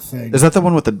those are a thing. Is that the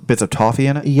one with the bits of toffee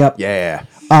in it? Yep. Yeah.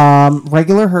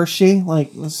 Regular Hershey.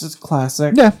 Like this is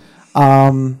classic. Yeah.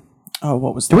 Oh,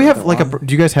 what was? Do we have like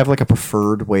do you guys have like a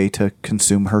preferred way to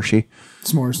consume Hershey?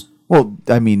 S'mores. Well,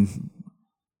 I mean,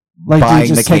 like do you buying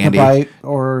just the take candy. a bite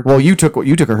or? well, you took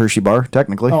a Hershey bar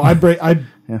technically. Oh, I break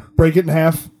Yeah. break it in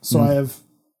half, so I have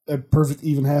a perfect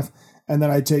even half, and then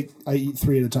I eat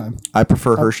 3 at a time. I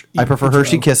prefer Hershey. I prefer each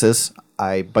Hershey row. Kisses.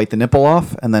 I bite the nipple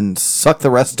off and then suck the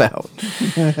rest out.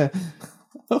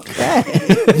 Okay.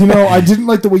 You know, I didn't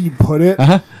like the way you put it,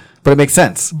 But it makes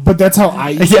sense. but that's how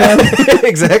I eat Yeah, them.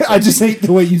 exactly. I just hate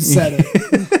the way you said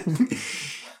it.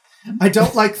 I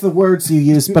don't like the words you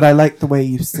use, but I like the way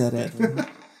you said it.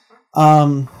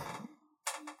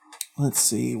 Let's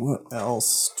see what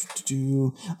else.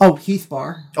 Oh, Heath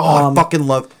Bar. Oh, I fucking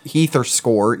love Heath or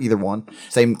Score, either one.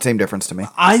 Same difference to me.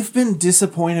 I've been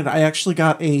disappointed. I actually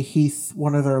got a Heath,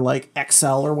 one of their like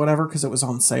XL or whatever, because it was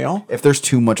on sale. If there's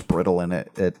too much brittle in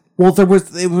it, Well,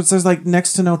 there's like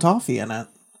next to no toffee in it.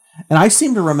 And I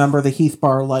seem to remember the Heath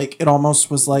bar like it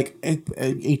almost was like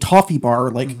a toffee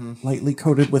bar, like lightly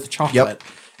coated with chocolate.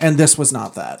 And this was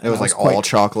not that. it was like all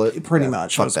chocolate. Pretty Yeah,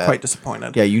 much. I fuck was that. quite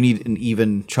disappointed. Yeah, you need an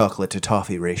even chocolate to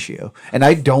toffee ratio. And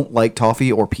I don't like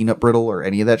toffee or peanut brittle or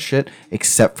any of that shit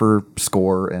except for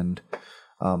Score and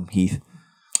Heath.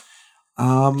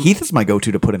 Heath is my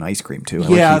go-to to put in ice cream too. I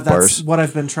Yeah, like Heath that's bars. what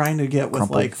I've been trying to get with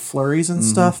Crumpled. like flurries and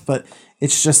stuff, but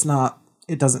it's just not.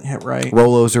 It doesn't hit right.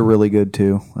 Rolos are really good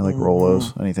too. I like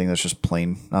Rolos. Anything that's just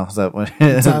plain. Oh, is that what?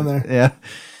 It's on there. Yeah.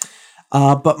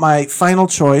 But my final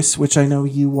choice, which I know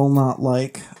you will not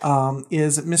like,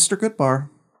 is Mr. Goodbar.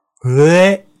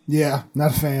 Yeah,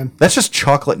 not a fan. That's just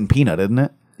chocolate and peanut, isn't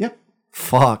it? Yep.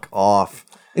 Fuck off.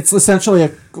 It's essentially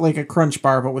like a crunch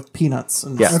bar, but with peanuts.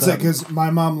 And Yeah. That's stuff. it, because my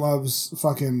mom loves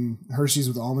fucking Hershey's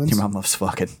with almonds. Your mom loves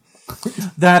fucking.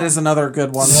 That is another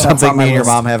good one. That's Something on my me and your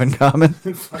list. mom have in common.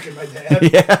 Fucking my dad.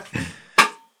 Yeah.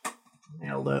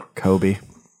 Nailed it. Kobe.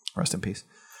 Rest in peace.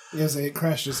 Yes, it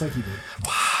crashed just like he did.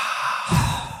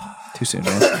 Too soon,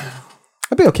 man.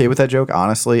 I'd be okay with that joke,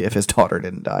 honestly, if his daughter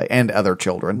didn't die and other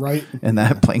children. Right. In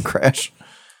that plane crash.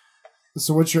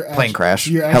 So what's your Plane crash.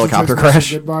 Your Helicopter choice for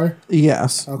crash. Good bar?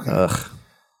 Yes. Okay. Ugh.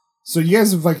 So you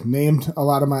guys have like named a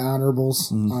lot of my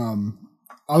honorables.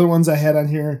 Other ones I had on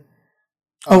here.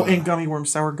 Oh, and gummy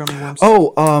worms, sour gummy worms.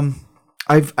 Oh,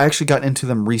 I've actually gotten into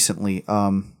them recently.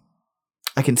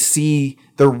 I can see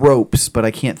the ropes, but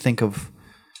I can't think of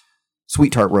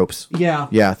sweet tart ropes. yeah.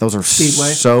 Yeah, those are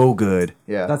Speedway. so good.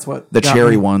 Yeah, That's what the got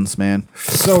cherry me. ones, man.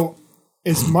 So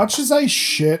as much as I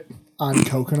shit on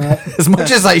coconut, As much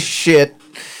as I shit,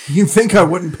 You think I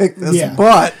wouldn't pick this, Yeah.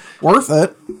 but worth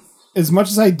it. as much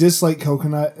as I dislike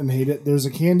coconut and hate it, there's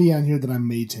a candy on here that I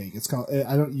may take. It's called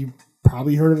you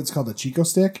probably heard of it. It's called a Chico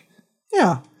Stick.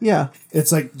 Yeah. Yeah.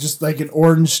 It's like just like an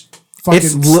orange fucking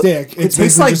It's stick. It tastes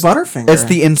basically like just- Butterfinger. it's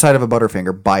the inside of a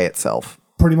Butterfinger by itself.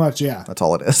 pretty much, yeah. That's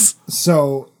all it is.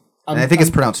 So And I think it's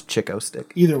pronounced Chico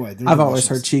stick. either way. they're I've always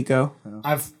heard delicious. Chico.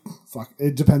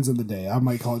 It depends on the day. I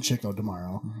might call it Chico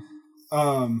tomorrow.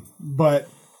 But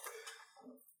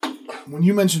when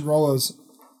you mentioned Rolos,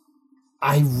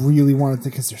 I really wanted to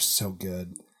because they're so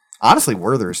good. Honestly,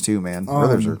 Werther's too, man.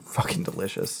 Werther's are fucking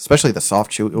delicious, especially the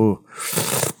soft chew. Ooh,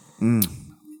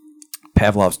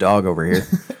 Pavlov's dog over here.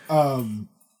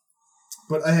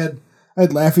 But I had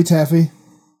Laffy Taffy.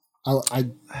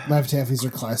 Laffy Taffies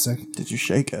are classic. Did you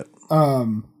shake it?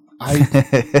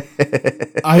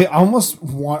 I almost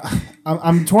want.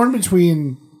 I'm torn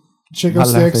between Chico My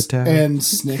Laffy Sticks Taffy. and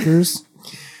Snickers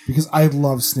because I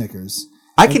love Snickers.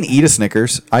 I can eat a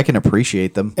Snickers. I can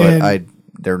appreciate them, but And-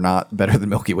 they're not better than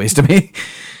Milky Ways to me.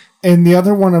 And the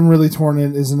other one I'm really torn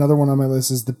in is another one on my list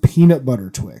is the peanut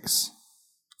butter Twix.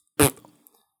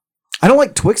 I don't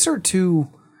like Twix are too.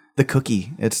 the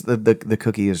cookie. It's the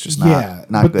cookie is just yeah,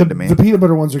 not but good to me. The peanut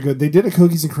butter ones are good. They did a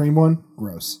cookies and cream one.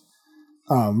 Gross.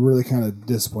 Really kind of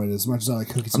disappointed. As much as I like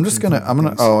cookies. I'm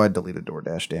gonna. Oh, I deleted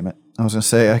DoorDash. Damn it! I was gonna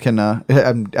say I can.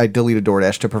 I deleted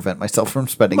DoorDash to prevent myself from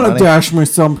spending I'm gonna money. dash me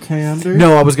some candy.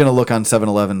 No, I was gonna look on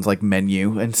 7-Eleven's like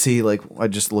menu and see like I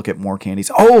just look at more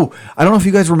candies. Oh, I don't know if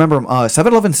you guys remember.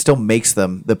 7-Eleven still makes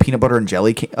them the peanut butter and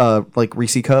jelly like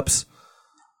Reese cups.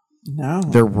 No.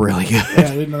 They're really good. Yeah,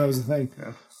 I didn't know that was a thing.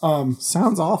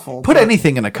 Sounds awful. Put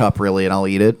anything in a cup really, and I'll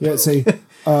eat it. Yeah, say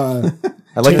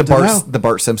I like Take it out. the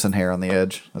Bart Simpson hair on the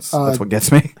edge. That's what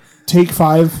gets me. Take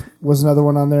 5 was another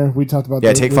one on there. We talked about. Yeah,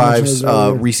 those- Take we mentioned Fives, those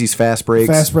earlier. Reese's Fast Breaks,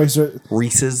 Fast breaks are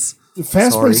Reese's.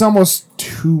 fast Sorry. breaks almost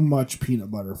too much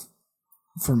peanut butter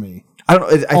for me. I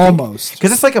don't know. Almost.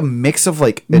 Because it's like a mix of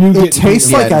like Nougat. It tastes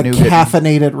Yeah, like a nougat.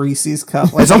 caffeinated Reese's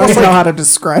cup. Like, It's I almost don't know like- how to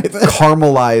describe it.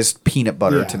 caramelized peanut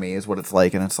butter Yeah. to me is what it's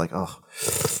like, and it's like oh.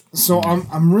 So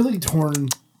I'm really torn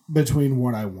between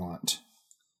what I want.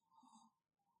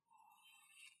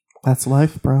 That's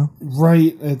life, bro.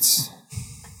 Right, it's.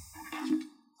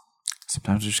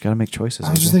 Sometimes you just gotta make choices.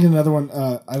 I was just thinking another one.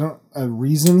 I don't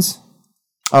Reasons.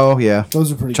 Oh yeah,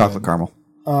 Those are pretty chocolate good. caramel.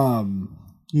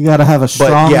 You gotta have a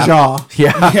strong yeah. jaw.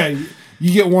 Yeah, Yeah,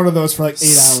 you get one of those for like 8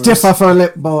 hours. Stiff upper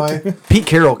lip, boy. Pete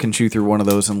Carroll can chew through one of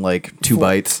those in like 2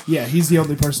 bites. Yeah, he's the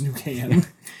only person who can.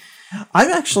 I'm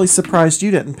actually surprised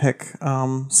you didn't pick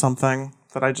something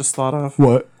that I just thought of.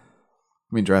 What?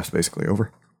 I mean, draft's basically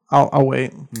over. I'll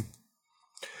wait.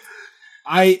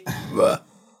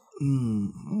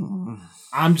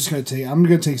 I'm just gonna take. I'm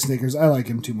gonna take Snickers. I like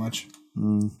him too much.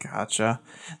 Gotcha.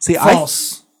 See,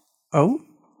 False. Oh,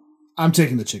 I'm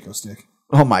taking the Chico stick.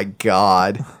 Oh my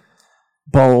god!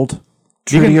 bold.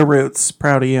 True to your roots.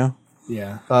 Proud of you.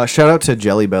 Yeah, Shout out to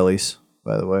Jelly Bellies,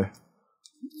 by the way.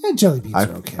 and jelly beans I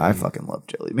are okay. I fucking love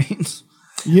jelly beans.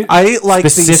 I like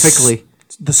Specifically,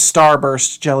 the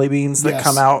Starburst jelly beans that Yes.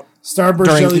 come out. Starburst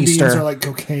during jelly Easter. beans are like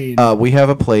cocaine. we have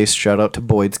a place. Shout out to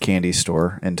Boyd's Candy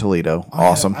Store in Toledo.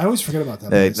 Awesome. I always forget about that.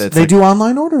 They, place. it's They like- do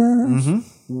online orders.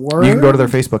 Word? you can go to their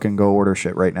Facebook and go order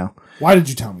shit right now. Why did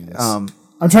you tell me this?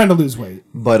 I'm trying to lose weight.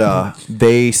 But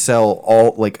they sell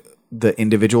all like the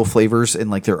individual flavors in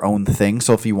like their own thing.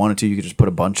 So if you wanted to, you could just put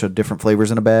a bunch of different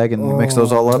flavors in a bag and mix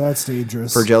those all up That's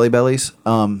dangerous. for Jelly Bellies.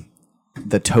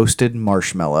 The toasted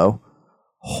marshmallow.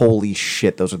 Holy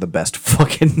shit, those are the best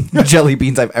fucking jelly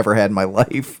beans I've ever had in my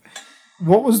life.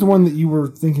 What was the one that you were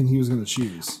thinking he was going to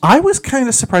choose? I was kind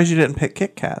of surprised you didn't pick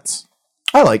Kit Kats.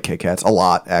 I like Kit Kats a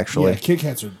lot, actually. Yeah, Kit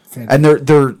Kats are fantastic. And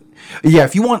they're yeah.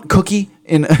 If you want cookie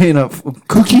in a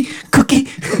cookie,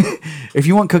 if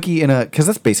you want cookie in a, because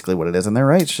that's basically what it is in there,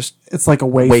 right? It's just It's like a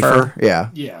wafer. wafer. Yeah,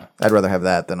 Yeah, I'd rather have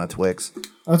that than a Twix,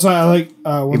 that's why I like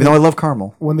when, even though I love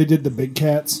caramel. when they did the big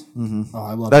cats. Oh,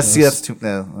 I love That's those. see, that's too.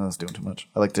 That's doing too much.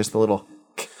 I like just the little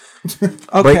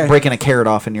Okay. breaking a carrot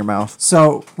off in your mouth.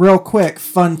 So, real quick,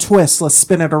 fun twist. Let's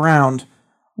spin it around.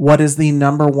 What is the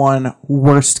number one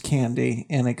worst candy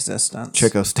in existence?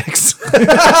 Chico sticks.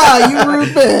 Ah, you rude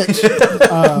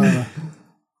bitch.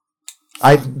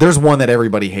 There's one that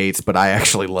everybody hates, but I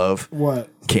actually love What?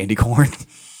 candy corn.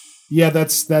 Yeah,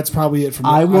 that's probably it for me.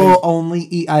 I will only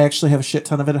eat. I actually have a shit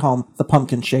ton of it at home. The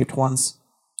pumpkin shaped ones.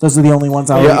 Those are the only ones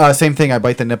I'll eat. Yeah, same thing. I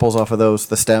bite the nipples off of those,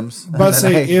 the stems. But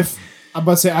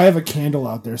say I have a candle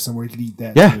out there somewhere, you could eat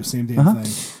that. Yeah. too. Same damn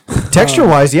thing. Texture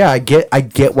wise, yeah, I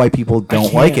get why people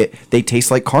don't like can't. it. They taste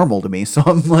like caramel to me, so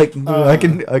I'm like, I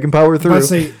can power through.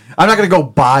 say- I'm not gonna go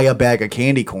buy a bag of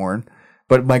candy corn,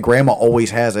 but my grandma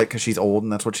always has it because she's old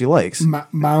and that's what she likes.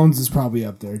 Mounds is probably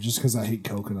up there just because I hate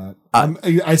coconut.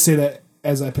 I say that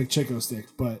as I pick Chico stick,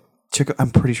 but Chico,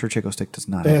 I'm pretty sure Chico stick does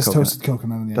not it have has coconut. toasted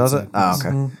coconut on the Does outside. it?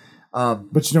 Oh, okay.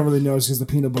 But you don't really notice because the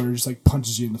peanut butter just like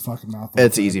punches you in the fucking mouth.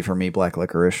 It's easy for me. Black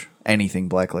licorice, anything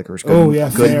black licorice. Good, Oh,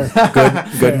 yeah, good, fair.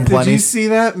 good and Did plenty. you see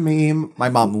that meme My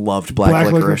mom loved black, Black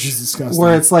licorice licorice. is disgusting.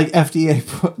 where it's like FDA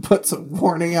puts a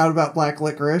warning out about black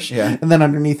licorice, Yeah. and then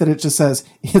underneath it just says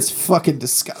it's fucking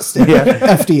disgusting. Yeah.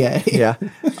 FDA. Yeah,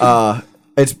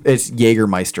 it's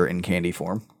Jägermeister in candy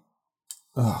form.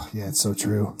 Oh yeah, it's so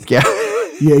true. Yeah,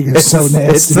 Jaeger's so nasty.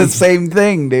 It's the same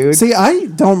thing, dude. See, I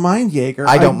don't mind Jaeger.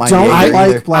 I don't mind don't Jaeger like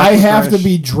either. black I have to licorice.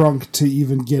 be drunk to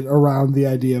even get around the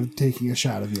idea of taking a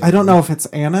shot of Jaeger. I don't know if it's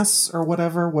anise or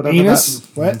whatever. Anus?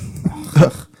 What?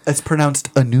 It's pronounced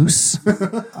anus.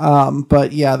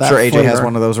 But yeah, that Sure, AJ has flavor.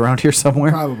 one of those around here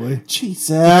somewhere. Probably.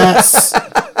 Jesus.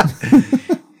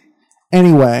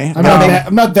 Anyway,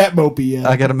 I'm not that mopey yet.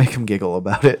 I gotta make him giggle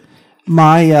about it.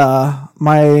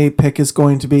 my pick is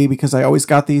going to be, because I always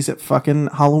got these at fucking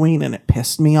Halloween and it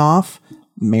pissed me off,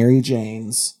 Mary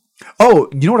Jane's. Oh,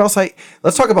 you know what else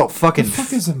let's talk about fucking. What the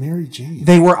fuck is a Mary Jane?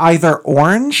 They were either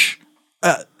orange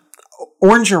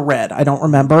or red, I don't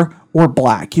remember, or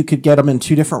black. You could get them in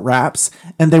 2 different wraps,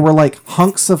 and they were like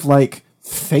hunks of like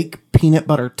fake peanut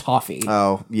butter toffee.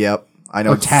 Oh, yep. I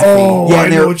know. Or taffy. Oh, Yeah, I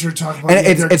and know they're- what you're talking about.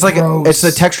 And it's like gross. it's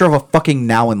the texture of a fucking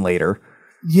Now and Later.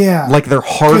 Yeah, Like they're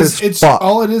hard as it's fuck.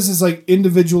 all it is like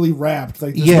individually wrapped.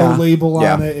 Like there's Yeah. no label on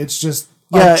Yeah. it. It's just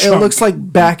a Yeah, it chunk. looks like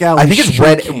back alley. I think it's street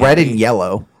red and candy.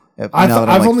 yellow. Now I've that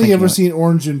I'm, like, only thinking ever of it. seen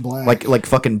orange and black. like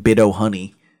fucking Biddo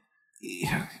honey.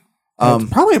 It's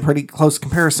probably a pretty close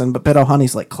comparison, but Bit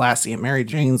Honey's like classy, and Mary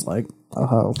Jane's like,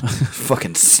 oh,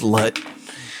 Fucking slut.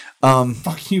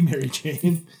 fuck you, Mary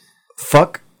Jane.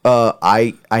 Fuck.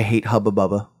 I hate Hubba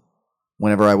Bubba.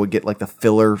 Whenever I would get like the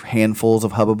filler handfuls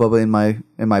of Hubba Bubba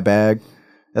in my bag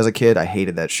as a kid, I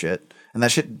hated that shit. And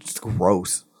that shit's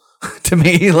gross to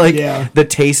me. Like Yeah. the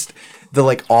taste, the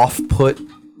like off put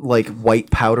like white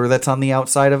powder that's on the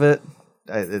outside of it.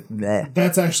 Meh.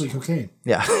 That's actually cocaine.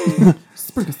 Yeah.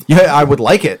 Yeah, I would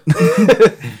like it.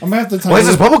 I'm gonna have to tell Why you.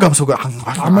 is this bubblegum so good? I'm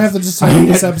gonna have to just tell you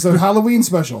this episode Halloween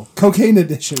special, cocaine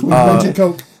edition. We mentioned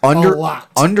coke a lot.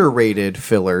 Underrated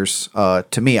fillers.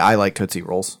 To me, I like Tootsie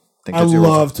Rolls. I Tootsie Rolls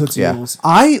love are- Tootsie yeah. Rolls.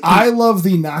 I I love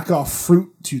the knockoff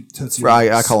fruit Tootsie Rolls.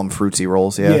 I call them Fruitsy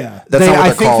Rolls. Yeah, Yeah. That's not what I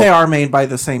they're think called. they are made by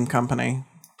the same company.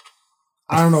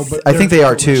 I don't know, but I think they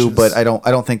are too, delicious. but I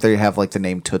don't think they have like the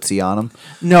name Tootsie on them.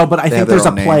 No, but I think have their there's a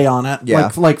own name. play on it,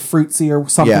 Yeah. like fruitsy or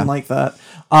something Yeah. like that.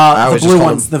 The always just blue call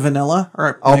one's the vanilla.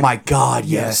 Or Oh my god,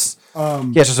 yes. Yeah,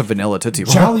 it's just a vanilla Tootsie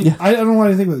Roll. Jolly. I don't know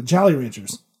anything with it. Jolly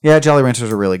Ranchers. Yeah, Jolly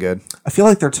Ranchers are really good. I feel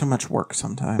like they're too much work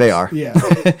sometimes. They are. Yeah.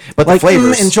 But Like the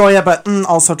flavors. enjoy it, but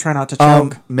also try not to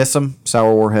choke. Miss them.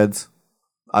 Sour Warheads.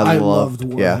 I love.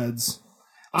 loved Yeah. Warheads.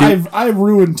 I've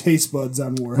ruined taste buds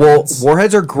on Well, Warheads.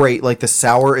 Warheads are great. Like the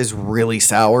sour is really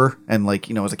sour, and like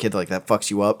as a kid, like that fucks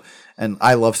you up. And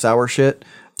I love sour shit.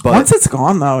 But Once it's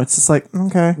gone, though, it's just like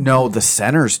okay. no, the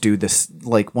centers do this.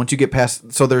 Like once you get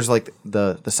past, so there's like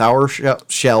the sour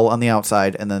shell on the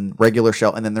outside, and then regular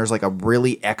shell, and then there's like a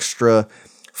really extra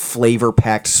flavor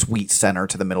packed sweet center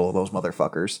to the middle of those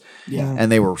motherfuckers. Yeah. And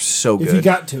they were so good. if you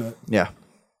got to it. Yeah.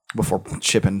 Before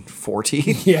chipping 40.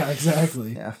 Yeah,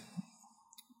 exactly. Yeah.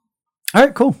 All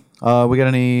right, cool. We got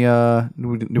any?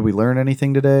 Did we learn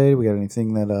anything today? We got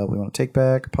anything that we want to take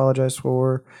back, apologize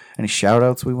for? Any shout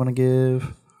outs we want to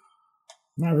give?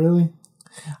 Not really.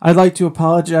 I'd like to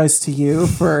apologize to you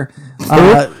for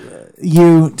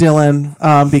you,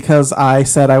 Dylan, because I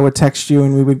said I would text you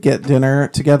and we would get dinner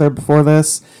together before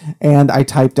this, and I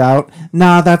typed out,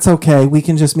 "Nah, that's okay. We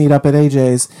can just meet up at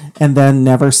AJ's," and then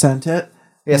never sent it.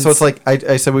 Yeah, so it's like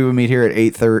I said we would meet here at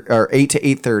 8:30 or 8 to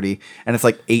 8:30, and it's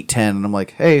like 8:10, and I'm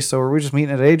like, hey, so are we just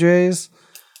meeting at AJ's?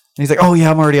 And he's like, oh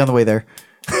yeah, I'm already on the way there.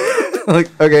 Like,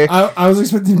 okay, I was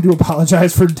expecting him to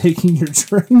apologize for taking your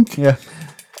drink. yeah.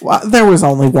 Well, there was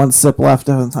only one sip left,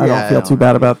 and I Yeah, don't feel I too know.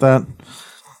 bad about that.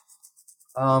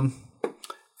 I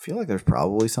feel like there's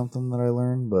probably something that I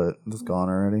learned, but it's gone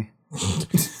already.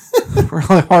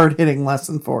 Really hard hitting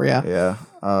lesson for you. Yeah.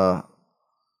 I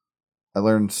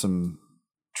learned some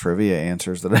trivia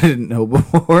answers that I didn't know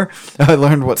before. I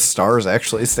learned what STARS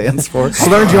actually stands for. I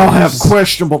learned y'all have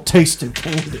questionable taste in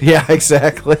candy. Yeah,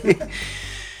 exactly.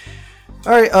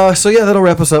 All right, so yeah, that'll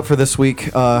wrap us up for this week.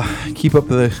 Keep up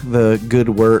the good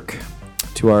work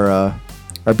to our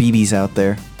BBs out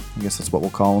there. I guess that's what we'll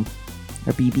call them.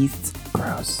 Our BBs.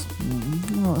 Gross.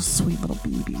 Oh, sweet little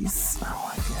BBs. I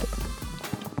like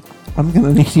it. I'm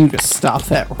gonna need you to stop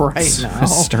that right now.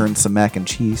 Stirring some mac and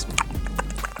cheese.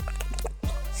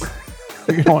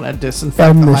 You're going to disinfect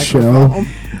End the the show.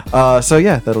 microphone. So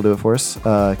yeah, that'll do it for us.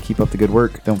 Keep up the good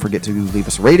work. Don't forget to leave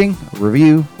us a rating, a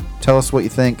review. Tell us what you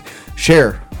think.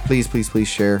 Share, please, please, please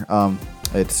share.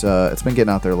 It's been getting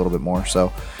out there a little bit more.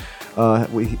 So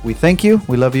we thank you,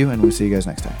 we love you, and we'll see you guys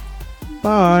next time.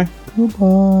 Bye.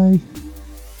 Goodbye.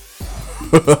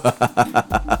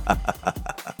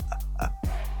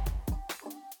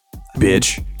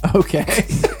 Bitch. Okay.